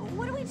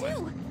 What do we do? Where?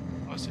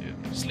 Oh, I see it.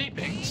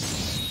 Sleeping.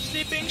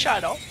 Sleeping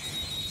shadow.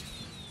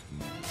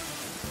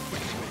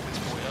 Wake this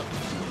boy up.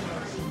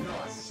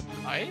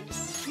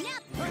 Ice? Yep.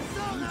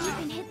 You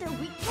can hit their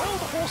weak Why are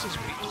the horses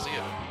weak to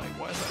Zio? Like,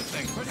 what is that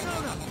thing?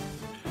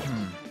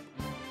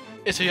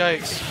 It's a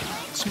yikes.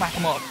 Smack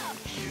him up.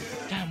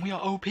 Damn, we are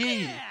OP.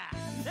 Yeah,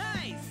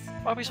 nice.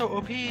 Why are we so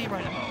OP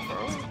right now,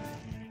 bro?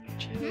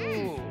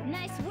 Chill.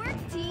 Nice work,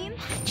 team.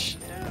 Chill.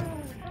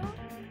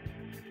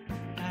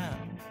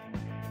 Damn.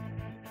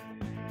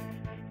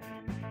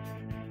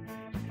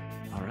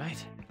 All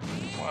right.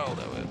 Wow,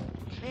 that was.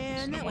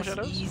 Man, No that more was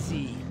shadows?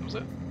 easy. Was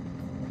it?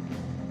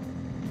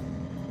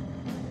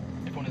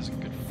 Everyone is in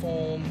good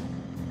form.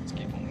 Let's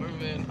keep on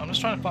moving. I'm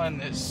just trying to find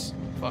this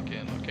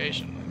fucking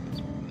location.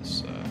 Like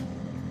this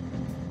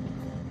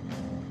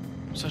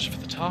searching for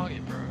the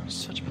target, bro.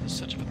 Searching for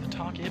the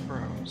target,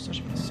 bro.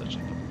 Searching for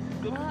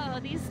the. Whoa,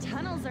 these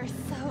tunnels are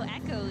so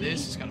echoey.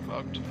 This is kind of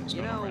fucked. What's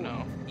You going on know,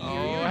 right now?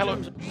 your Oh, hello.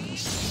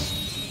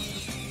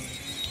 eardrums-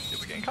 Yeah,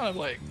 we're getting kind of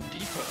like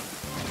deeper.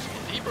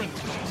 Deeper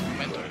into these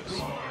mementos.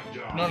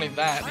 Not only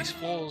that, these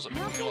floors are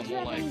becoming a lot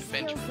more like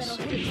adventurous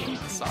on the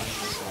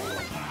sides.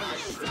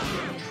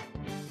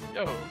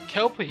 Yo,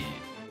 Kelpie!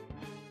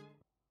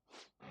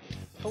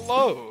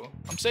 Hello!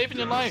 I'm saving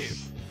your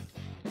life!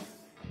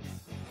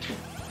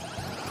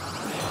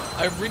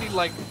 I really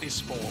like this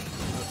form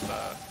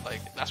of, like,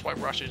 that's why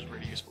Rush is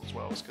really useful as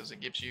well, is because it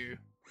gives you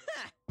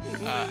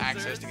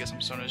access to get some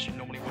sonars you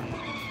normally wouldn't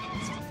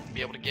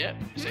be able to get,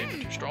 say if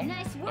you're too strong.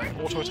 Nice work, Like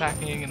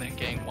auto-attacking and then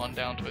getting one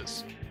down to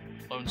its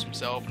lonesome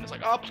self, and it's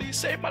like, oh, please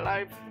save my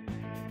life!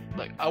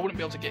 Like, I wouldn't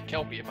be able to get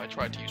Kelpie if I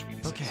tried to use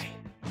weaknesses. Okay.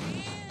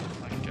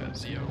 Like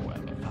Zio or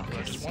whatever, because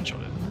I just one-shot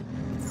it.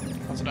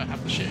 Plus I don't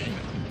have the shit anyway.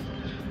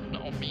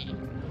 Not on me.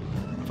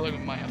 I feel like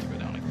we might have to go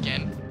down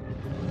again.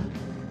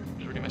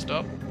 It's really messed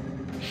up.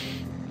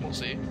 We'll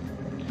see.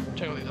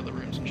 Check out these other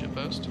rooms and shit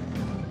first.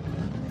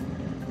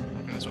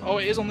 Okay, this one. Oh,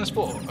 it is on this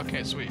floor.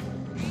 Okay, sweet.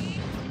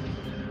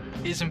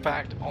 It is in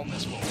fact on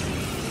this floor.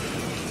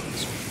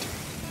 Sweet.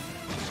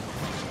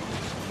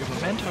 Your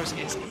mementos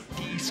is a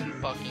decent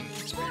fucking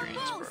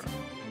experience, bro.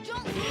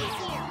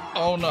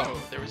 Oh no,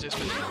 there is this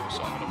physical,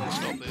 so I'm gonna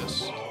stop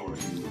this.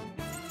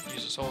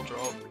 Use a soul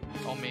drop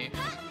on me.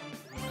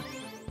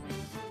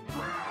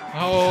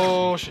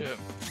 Oh shit.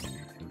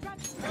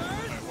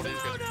 Alright, what are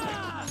these guys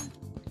gonna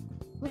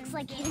Looks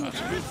like hitting the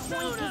weak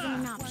point isn't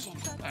an option.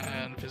 do?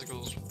 And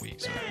physical's weak,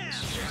 so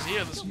yeah,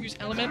 let's use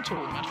elemental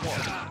no matter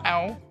what.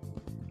 Ow!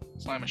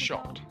 Slime is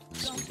shocked.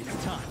 Sweet.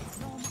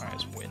 Alright,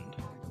 it's wind.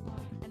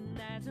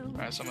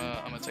 Alright, so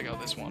I'm gonna take out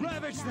this one.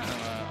 I'm gonna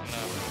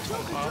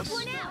baton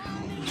pass.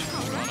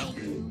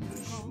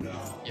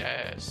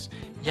 Yes.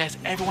 Yes,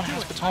 everyone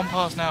has baton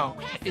pass now.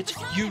 It's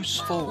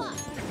useful.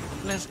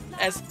 Let's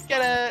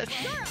get it.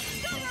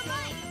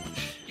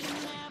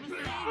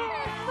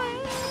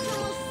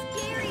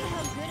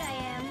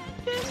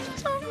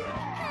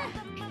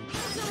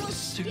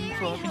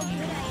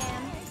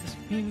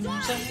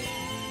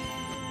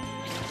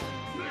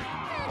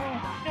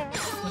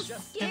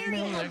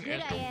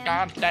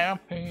 Goddamn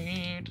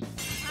paint.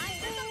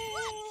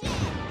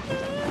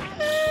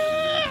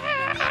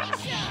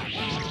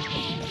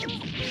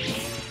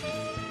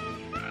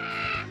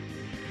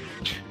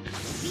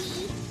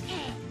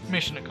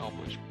 Mission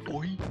accomplished,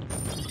 boy.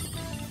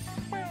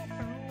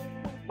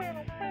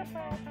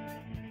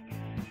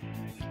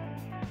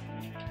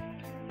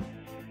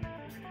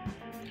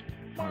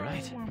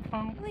 Alright.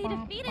 We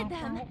defeated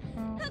them.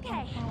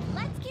 Okay,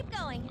 let's keep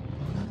going.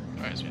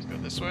 Alright, so we go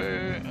this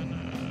way and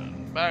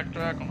then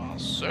backtrack on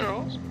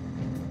ourselves.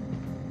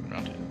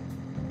 Around here.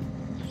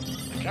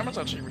 The camera's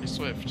actually really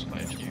swift.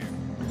 Like if you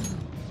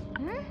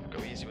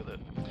go easy with it.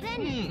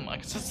 I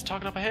can sense the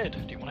target up ahead.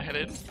 Do you want to head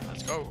in?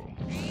 Let's go.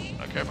 I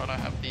don't care if I don't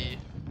have the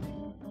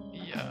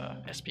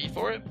SP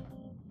for it.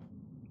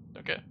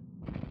 Okay.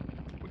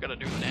 We gotta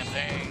do the damn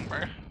thing,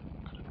 bruh.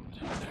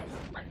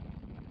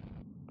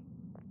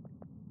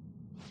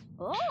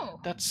 Oh.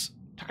 That's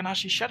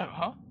Takanashi's shadow,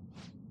 huh?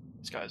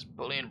 This guy's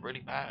bullying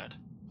really bad.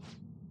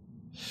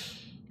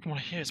 From what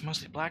I hear, it's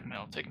mostly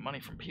blackmail, taking money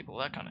from people,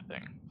 that kind of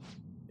thing.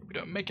 If we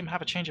don't make him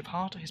have a change of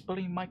heart, his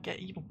bullying might get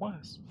even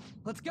worse.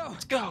 Let's go.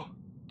 Let's go!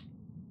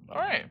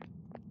 Alright.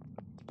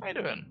 How you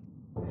doing?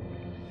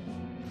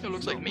 It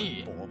looks like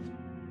me.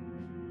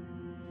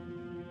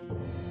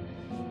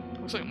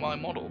 Looks like my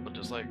model, but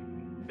just like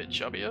a bit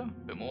chubbier, a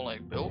bit more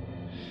like built.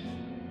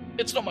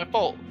 It's not my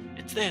fault.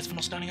 It's theirs for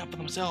not standing up for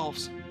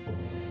themselves.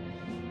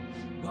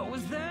 What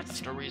was that?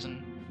 That's no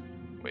reason.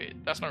 Wait,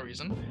 that's no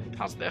reason.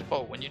 How's it their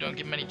fault when you don't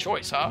give them any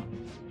choice, huh?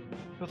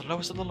 You're the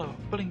lowest of the low,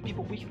 bullying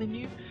people weaker than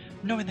you,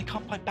 knowing they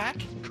can't fight back?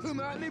 Come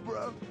at me,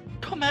 bro.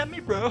 Come at me,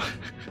 bro.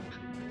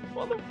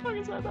 What the fuck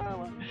is that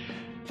dialogue?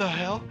 The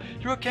hell?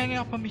 You're ganging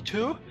up on me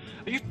too?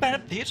 Are you fed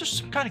up thieves or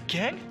some kind of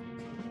gang?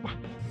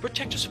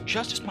 Protectors of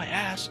justice, my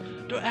ass.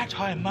 Don't act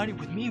high and mighty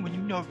with me when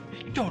you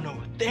don't know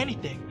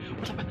anything.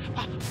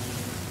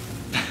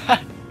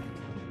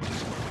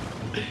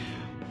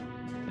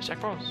 It's Jack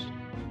Frost.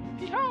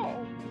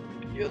 Yo,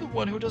 you're the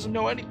one who doesn't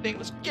know anything.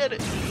 Let's get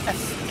it.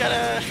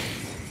 Gotta.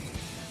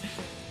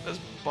 Let's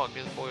fuck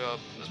this boy up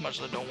as much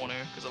as I don't want to,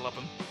 because I love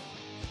him.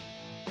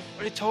 I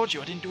already told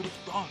you I didn't do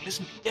anything wrong.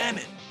 Listen to me, damn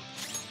it.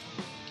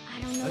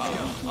 I don't know.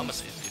 I'm gonna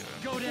say zero.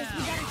 Go down.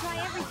 We gotta try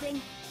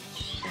everything.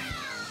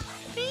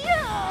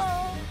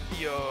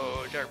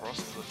 Yo, Jack Frost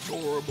is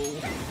adorable.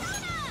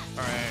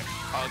 Alright,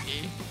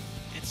 Augie.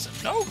 It's a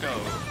no-go.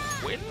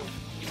 Wind?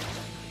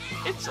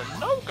 It's a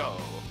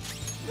no-go.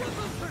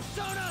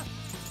 Persona.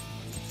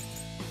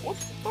 What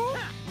the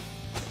fuck?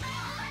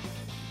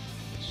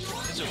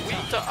 Is it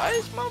weak to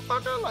ice,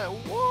 motherfucker? Like,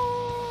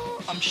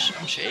 what? I'm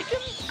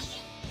shaking?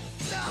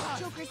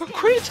 We're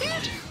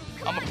created?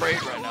 I'm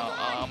afraid right now.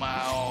 I'm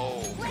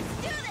out. Let's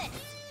do this.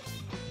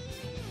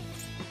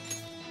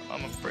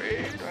 I'm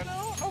afraid right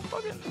now. I'm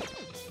fucking.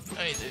 I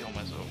need to heal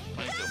myself.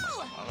 I'm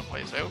gonna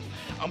play it safe.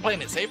 I'm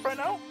playing it safe right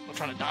now. I'm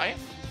trying to die.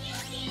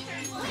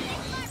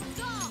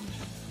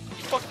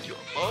 Fuck you,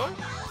 bug.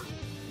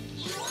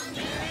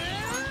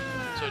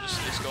 So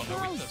it's got no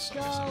weakness, I'm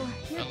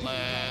guessing.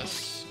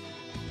 Unless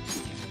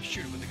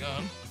shoot it with a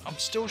gun. I'm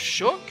still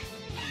shook?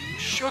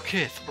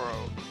 Shooketh,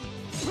 bro.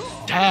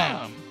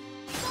 Damn.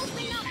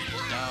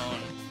 Down.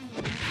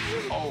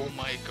 Oh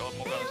my god,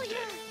 Morgana's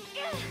dead.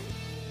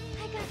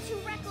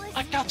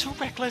 I got too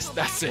reckless.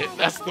 That's it.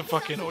 That's the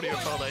fucking audio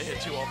file that I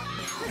hit too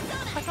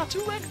often. I got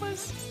too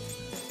reckless.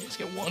 You just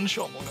get one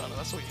shot, Morgana.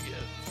 That's all you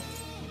get.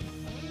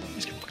 You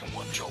just get fucking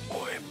one shot,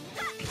 boy.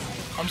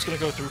 I'm just gonna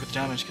go through with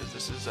damage because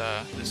this is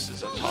a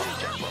tough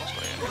Jack Frost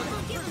player.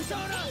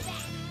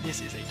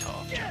 This is a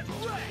tough Jack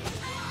Frost player.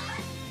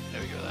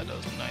 There we go. That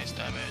does nice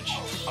damage.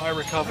 I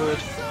recovered.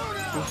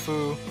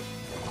 Boo-foo.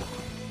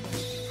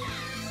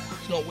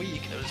 It's not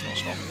weak. Though. It's not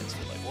strong against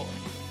it. Like what?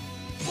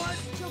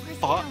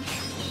 Fuck.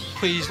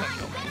 Please don't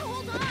kill me.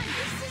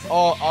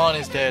 Oh, Arn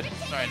is dead.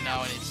 Alright,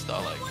 now I need to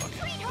start like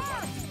fucking.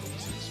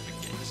 This is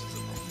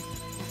the problem.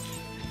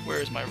 Where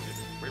is my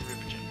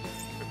Revivigen?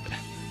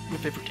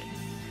 Revivigen.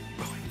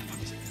 Oh, what the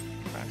fuck is it?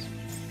 Cracks.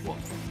 What?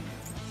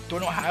 Do I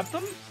not have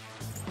them?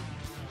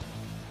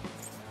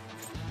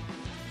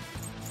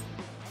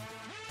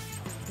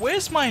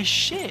 Where's my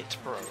shit,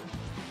 bro?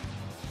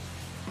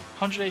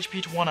 100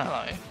 HP to one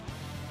ally.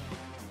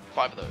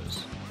 5 of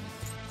those.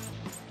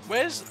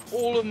 Where's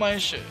all of my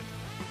shit?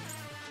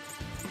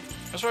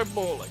 I swear I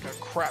bought like a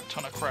crap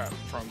ton of crap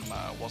from,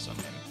 what's her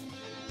name?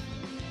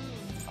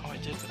 Oh, I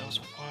did, but that was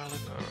a while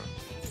ago.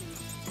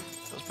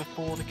 That was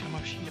before the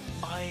Kamoshida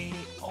fight.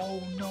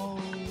 Oh no!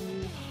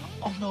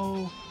 Oh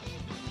no!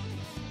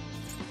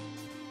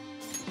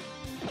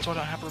 That's why I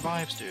don't have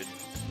revives, dude.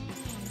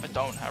 I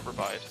don't have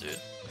revives, dude.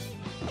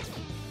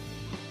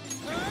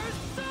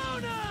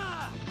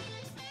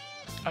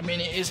 I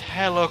mean, it is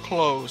hella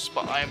close,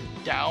 but I'm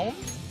down.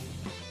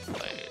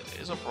 It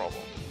is a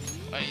problem.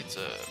 I need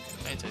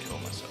to heal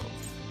myself.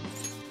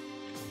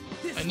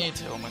 I need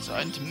to heal myself.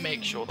 I need to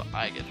make sure that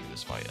I get through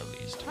this fight at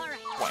least.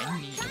 What I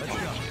need to do.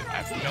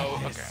 I have no.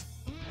 Okay.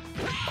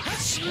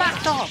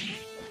 Smacked up.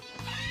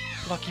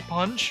 Lucky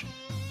punch.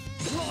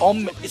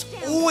 It's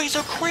always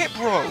a crit,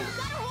 bro.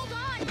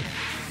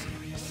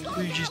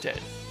 Luigi's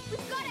dead.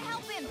 We've got to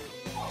help him.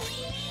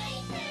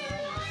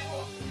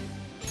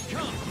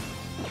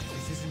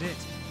 This isn't it.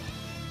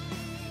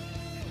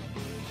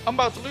 I'm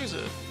about to lose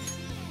it.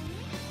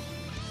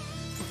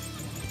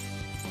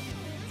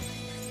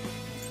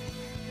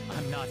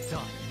 I'm not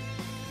done.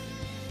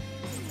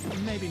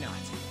 Maybe not.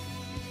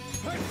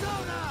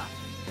 Persona!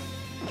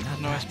 I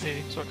have no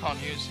SP, so I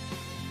can't use.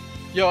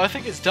 Yo, I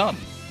think it's done.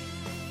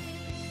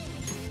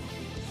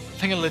 I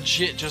think I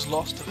legit just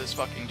lost to this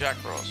fucking Jack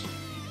Frost.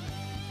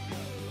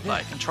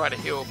 Like, I can try to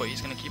heal, but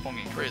he's gonna keep on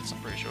getting crits, I'm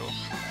pretty sure.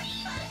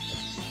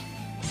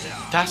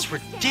 That's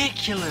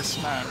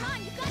ridiculous, man.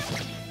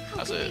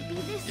 That's it.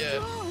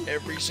 Yeah,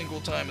 every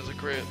single time is a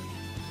crit.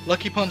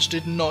 Lucky Punch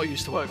did not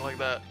used to work like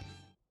that.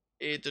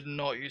 It did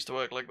not used to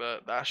work like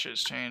that. That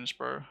shit's changed,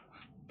 bro.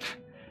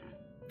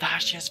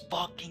 That shit's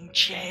fucking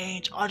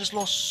changed. I just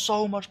lost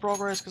so much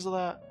progress because of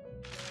that.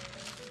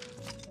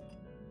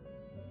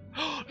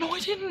 No, I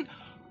didn't!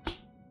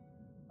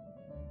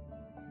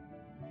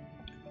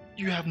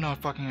 You have no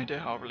fucking idea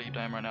how relieved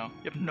I am right now.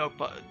 You have no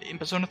in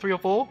Persona 3 or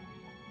 4?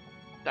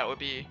 That would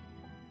be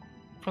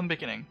from the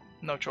beginning.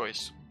 No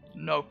choice.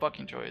 No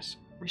fucking choice.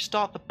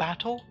 Restart the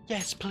battle?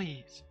 Yes,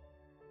 please.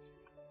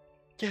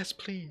 Yes,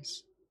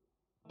 please.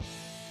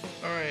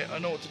 Alright, I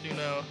know what to do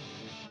now.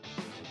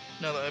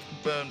 Now that I've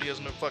confirmed he has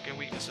no fucking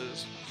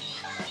weaknesses.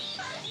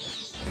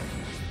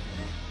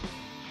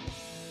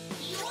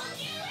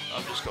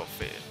 I've just got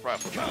feared. Right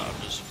from now,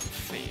 I've just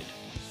feared.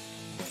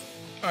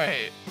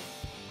 Alright.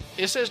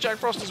 It says Jack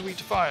Frost is weak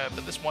to fire,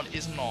 but this one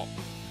is not.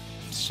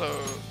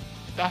 So,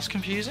 that's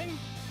confusing.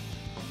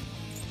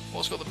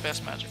 What's got the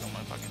best magic on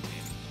my fucking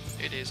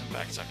team? It is, in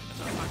fact, second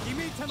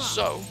attack.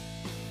 So,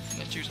 I'm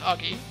going to choose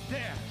Agi.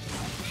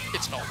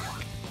 It's not.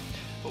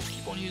 But we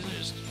keep on using it,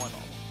 just why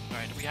not?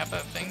 Alright, do we have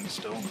that thing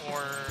still?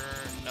 Or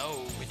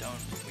no, we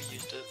don't. We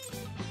used it.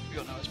 We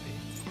got no SP.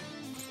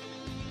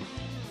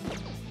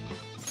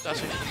 That's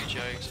a huge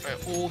yikes.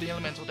 Alright, all the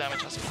elemental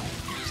damage has to come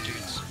from these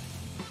dudes.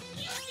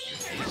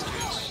 These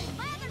dudes.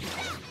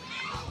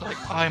 Like,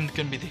 I'm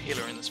gonna be the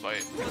healer in this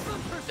fight.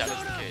 That is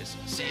the case.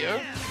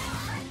 CEO?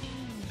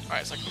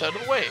 Alright, it's like a third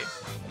of the way.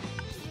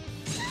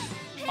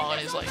 On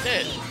is like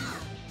dead.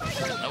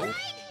 Nope.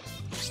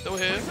 Still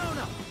here.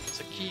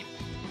 So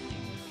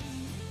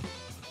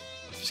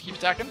just keep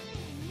attacking.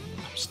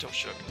 I'm still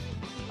shook.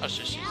 I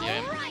should just use the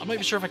aim. I'm not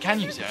even sure if I can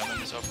use the aim on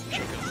myself. I'm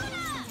shook.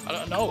 I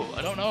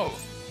don't know.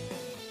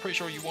 Pretty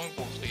sure you won't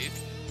force lead.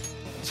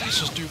 So let's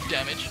just do the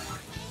damage.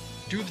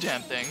 Do the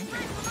damn thing.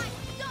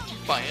 Keep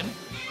fighting.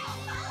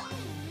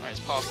 Alright, it's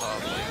past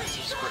halfway. This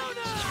is great.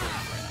 This is great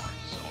right now.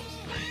 So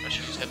honestly great. I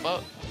should use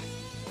headbutt.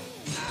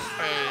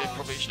 I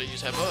probably should have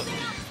used headbutt.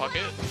 Fuck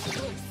it.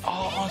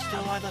 Oh, I'm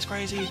still alive. That's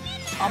crazy.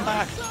 I'm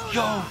back.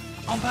 Yo,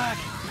 I'm back.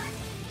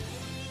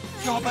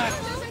 Yo, I'm back.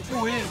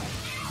 We're here.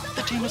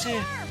 The team is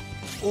here.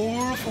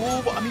 All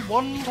for, I mean,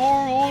 one for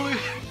all.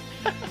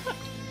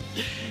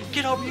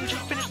 Get up, you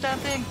just finished that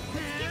thing.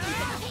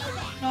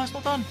 No, it's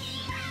not done.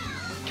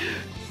 You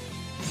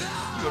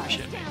gotta be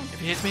shitting me. If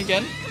he hits me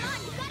again.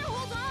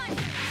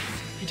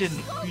 He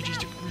didn't.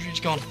 Ryuji's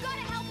gone.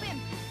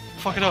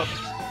 Fuck it up.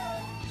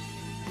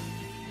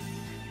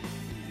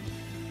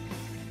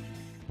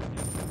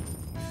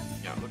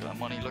 Yo, look at that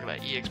money. Look at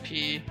that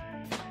EXP.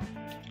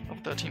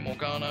 Level 13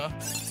 Morgana.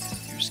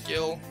 New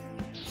skill.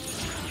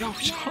 Yo,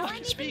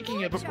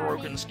 speaking of a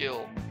broken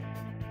skill.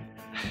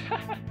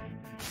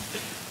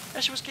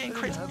 That shit was getting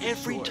crits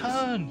every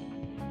turn.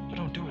 But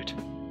don't do it.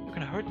 You're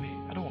gonna hurt me.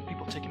 I don't want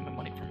people taking my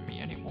money from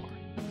me anymore.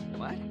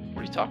 What?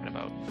 What are you talking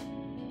about?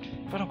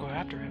 If I don't go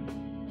after him,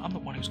 I'm the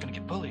one who's gonna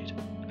get bullied.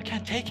 I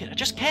can't take it. I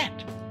just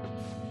can't.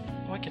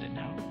 Oh, I get it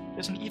now.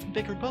 There's an even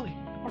bigger bully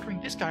ordering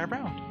this guy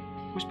around.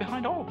 Who's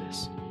behind all of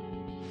this?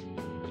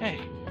 Hey,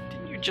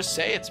 didn't you just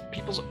say it's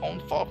people's own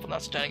fault for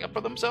not standing up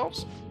for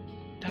themselves?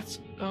 That's,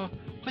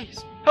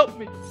 please, help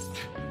me.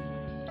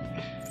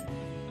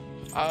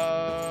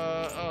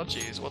 Oh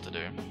jeez, what to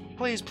do?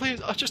 Please,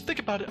 just think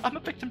about it. I'm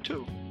a victim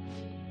too.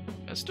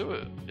 Let's do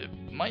it. It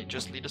might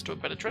just lead us to a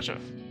better treasure.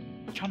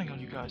 I'm counting on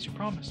you guys, you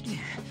promised.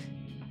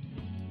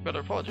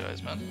 Better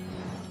apologize, man.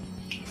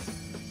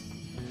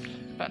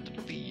 Phantom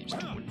thieves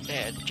doing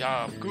bad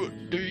job,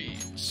 good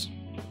deeds.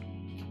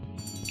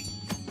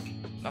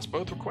 That's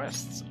both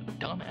requests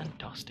done and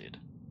dusted.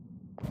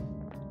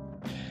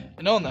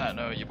 And on that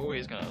note, your boy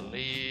is gonna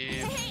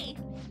leave. Hey.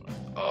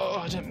 Oh,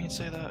 I didn't mean to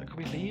say that. Could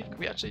we leave? Could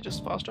we actually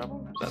just fast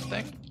travel? Is that the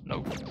thing?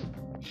 Nope.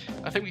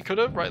 I think we could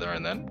have right there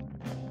and then.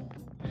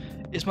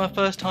 It's my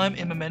first time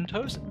in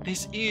Mementos.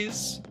 This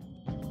is...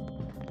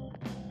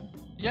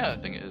 Yeah, I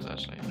think it is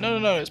actually. No,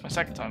 it's my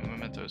second time in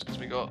Mementos because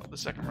we got the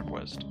second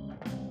request.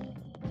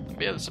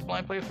 But yeah, this is a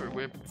blind playthrough.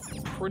 We're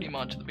pretty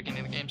much at the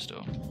beginning of the game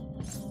still.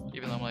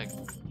 Even though I'm like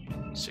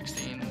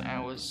 16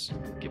 hours,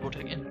 give or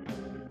take in.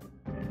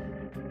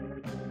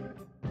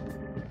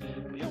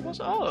 But yeah, what's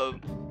up?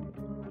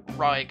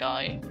 Right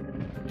guy.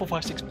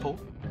 4564.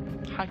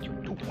 How you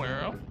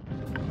doing?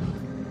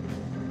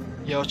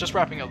 Yeah, I was just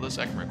wrapping up the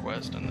second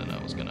request and then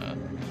I was gonna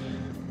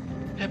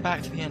head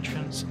back to the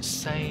entrance,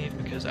 save,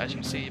 because as you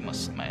can see my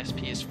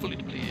SP is fully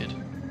depleted.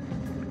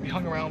 We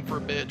hung around for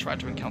a bit, tried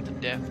to encounter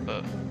death,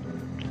 but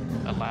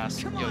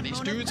alas, yo, these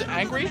dudes are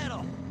angry.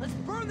 Let's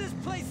burn this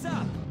place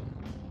up.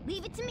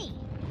 Leave it to me.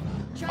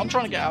 I'm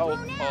trying to get out.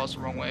 Oh, it's the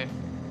wrong way.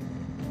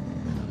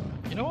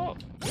 You know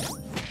what?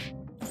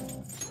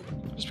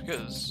 Just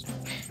because.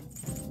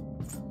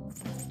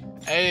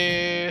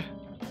 Hey,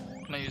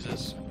 can I use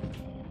this?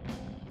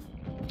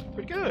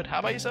 Pretty good. How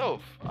about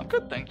yourself? I'm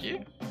good, thank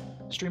you.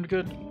 Streamed a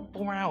good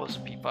 4 hours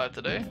of P5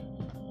 today.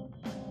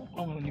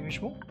 Longer than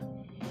usual.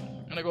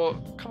 And I got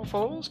a couple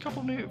followers, a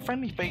couple new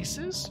friendly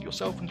faces,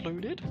 yourself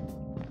included.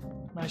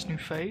 Nice new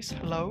face.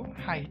 Hello,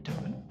 how you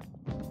doing?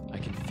 I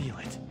can feel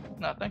it.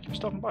 Nah, thank you for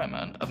stopping by,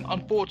 man.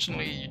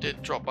 Unfortunately, you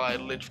did drop by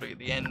literally at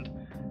the end.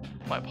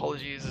 My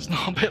apologies, it's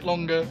not a bit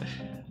longer,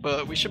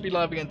 but we should be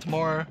live again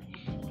tomorrow.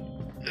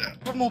 Yeah,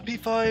 for more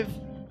P5.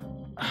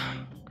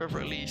 Go for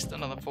at least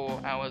another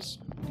 4 hours.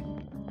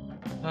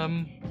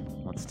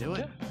 Let's do it.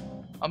 Yeah.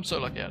 I'm so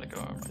lucky I had to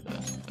go over there.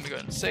 Let me go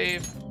ahead and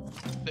save.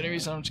 The only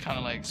reason I'm just kind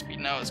of like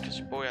speeding out is because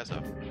your boy has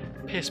a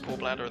piss poor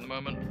bladder at the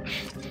moment.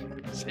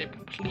 Save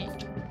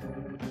complete.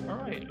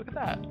 Alright, look at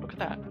that. Look at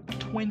that.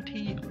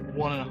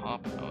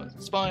 21.5 hours.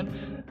 It's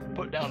fine.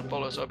 Put down and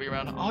follow so I'll be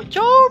around. Oh,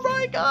 yo,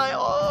 right guy!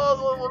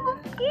 Oh,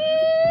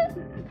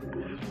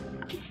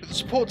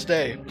 support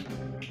today.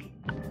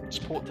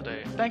 Support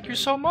today. Thank you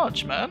so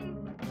much,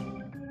 man.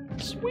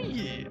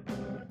 Sweet.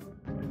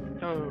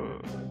 Yo,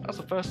 that's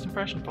the first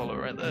impression follow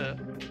right there.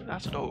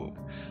 That's dope.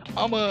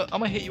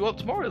 I'ma hit you up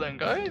tomorrow then,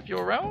 guy, if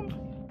you're around.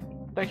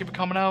 Thank you for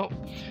coming out.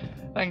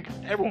 Thank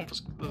everyone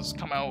that's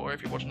come out, or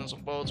if you're watching this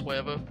on VODs,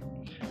 whatever.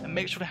 And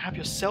make sure to have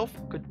yourself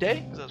a good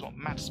day, because that's what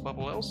matters above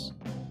all else.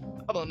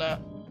 Other than that,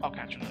 I'll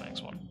catch you in the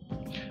next one.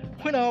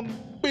 When I'm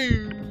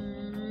boom.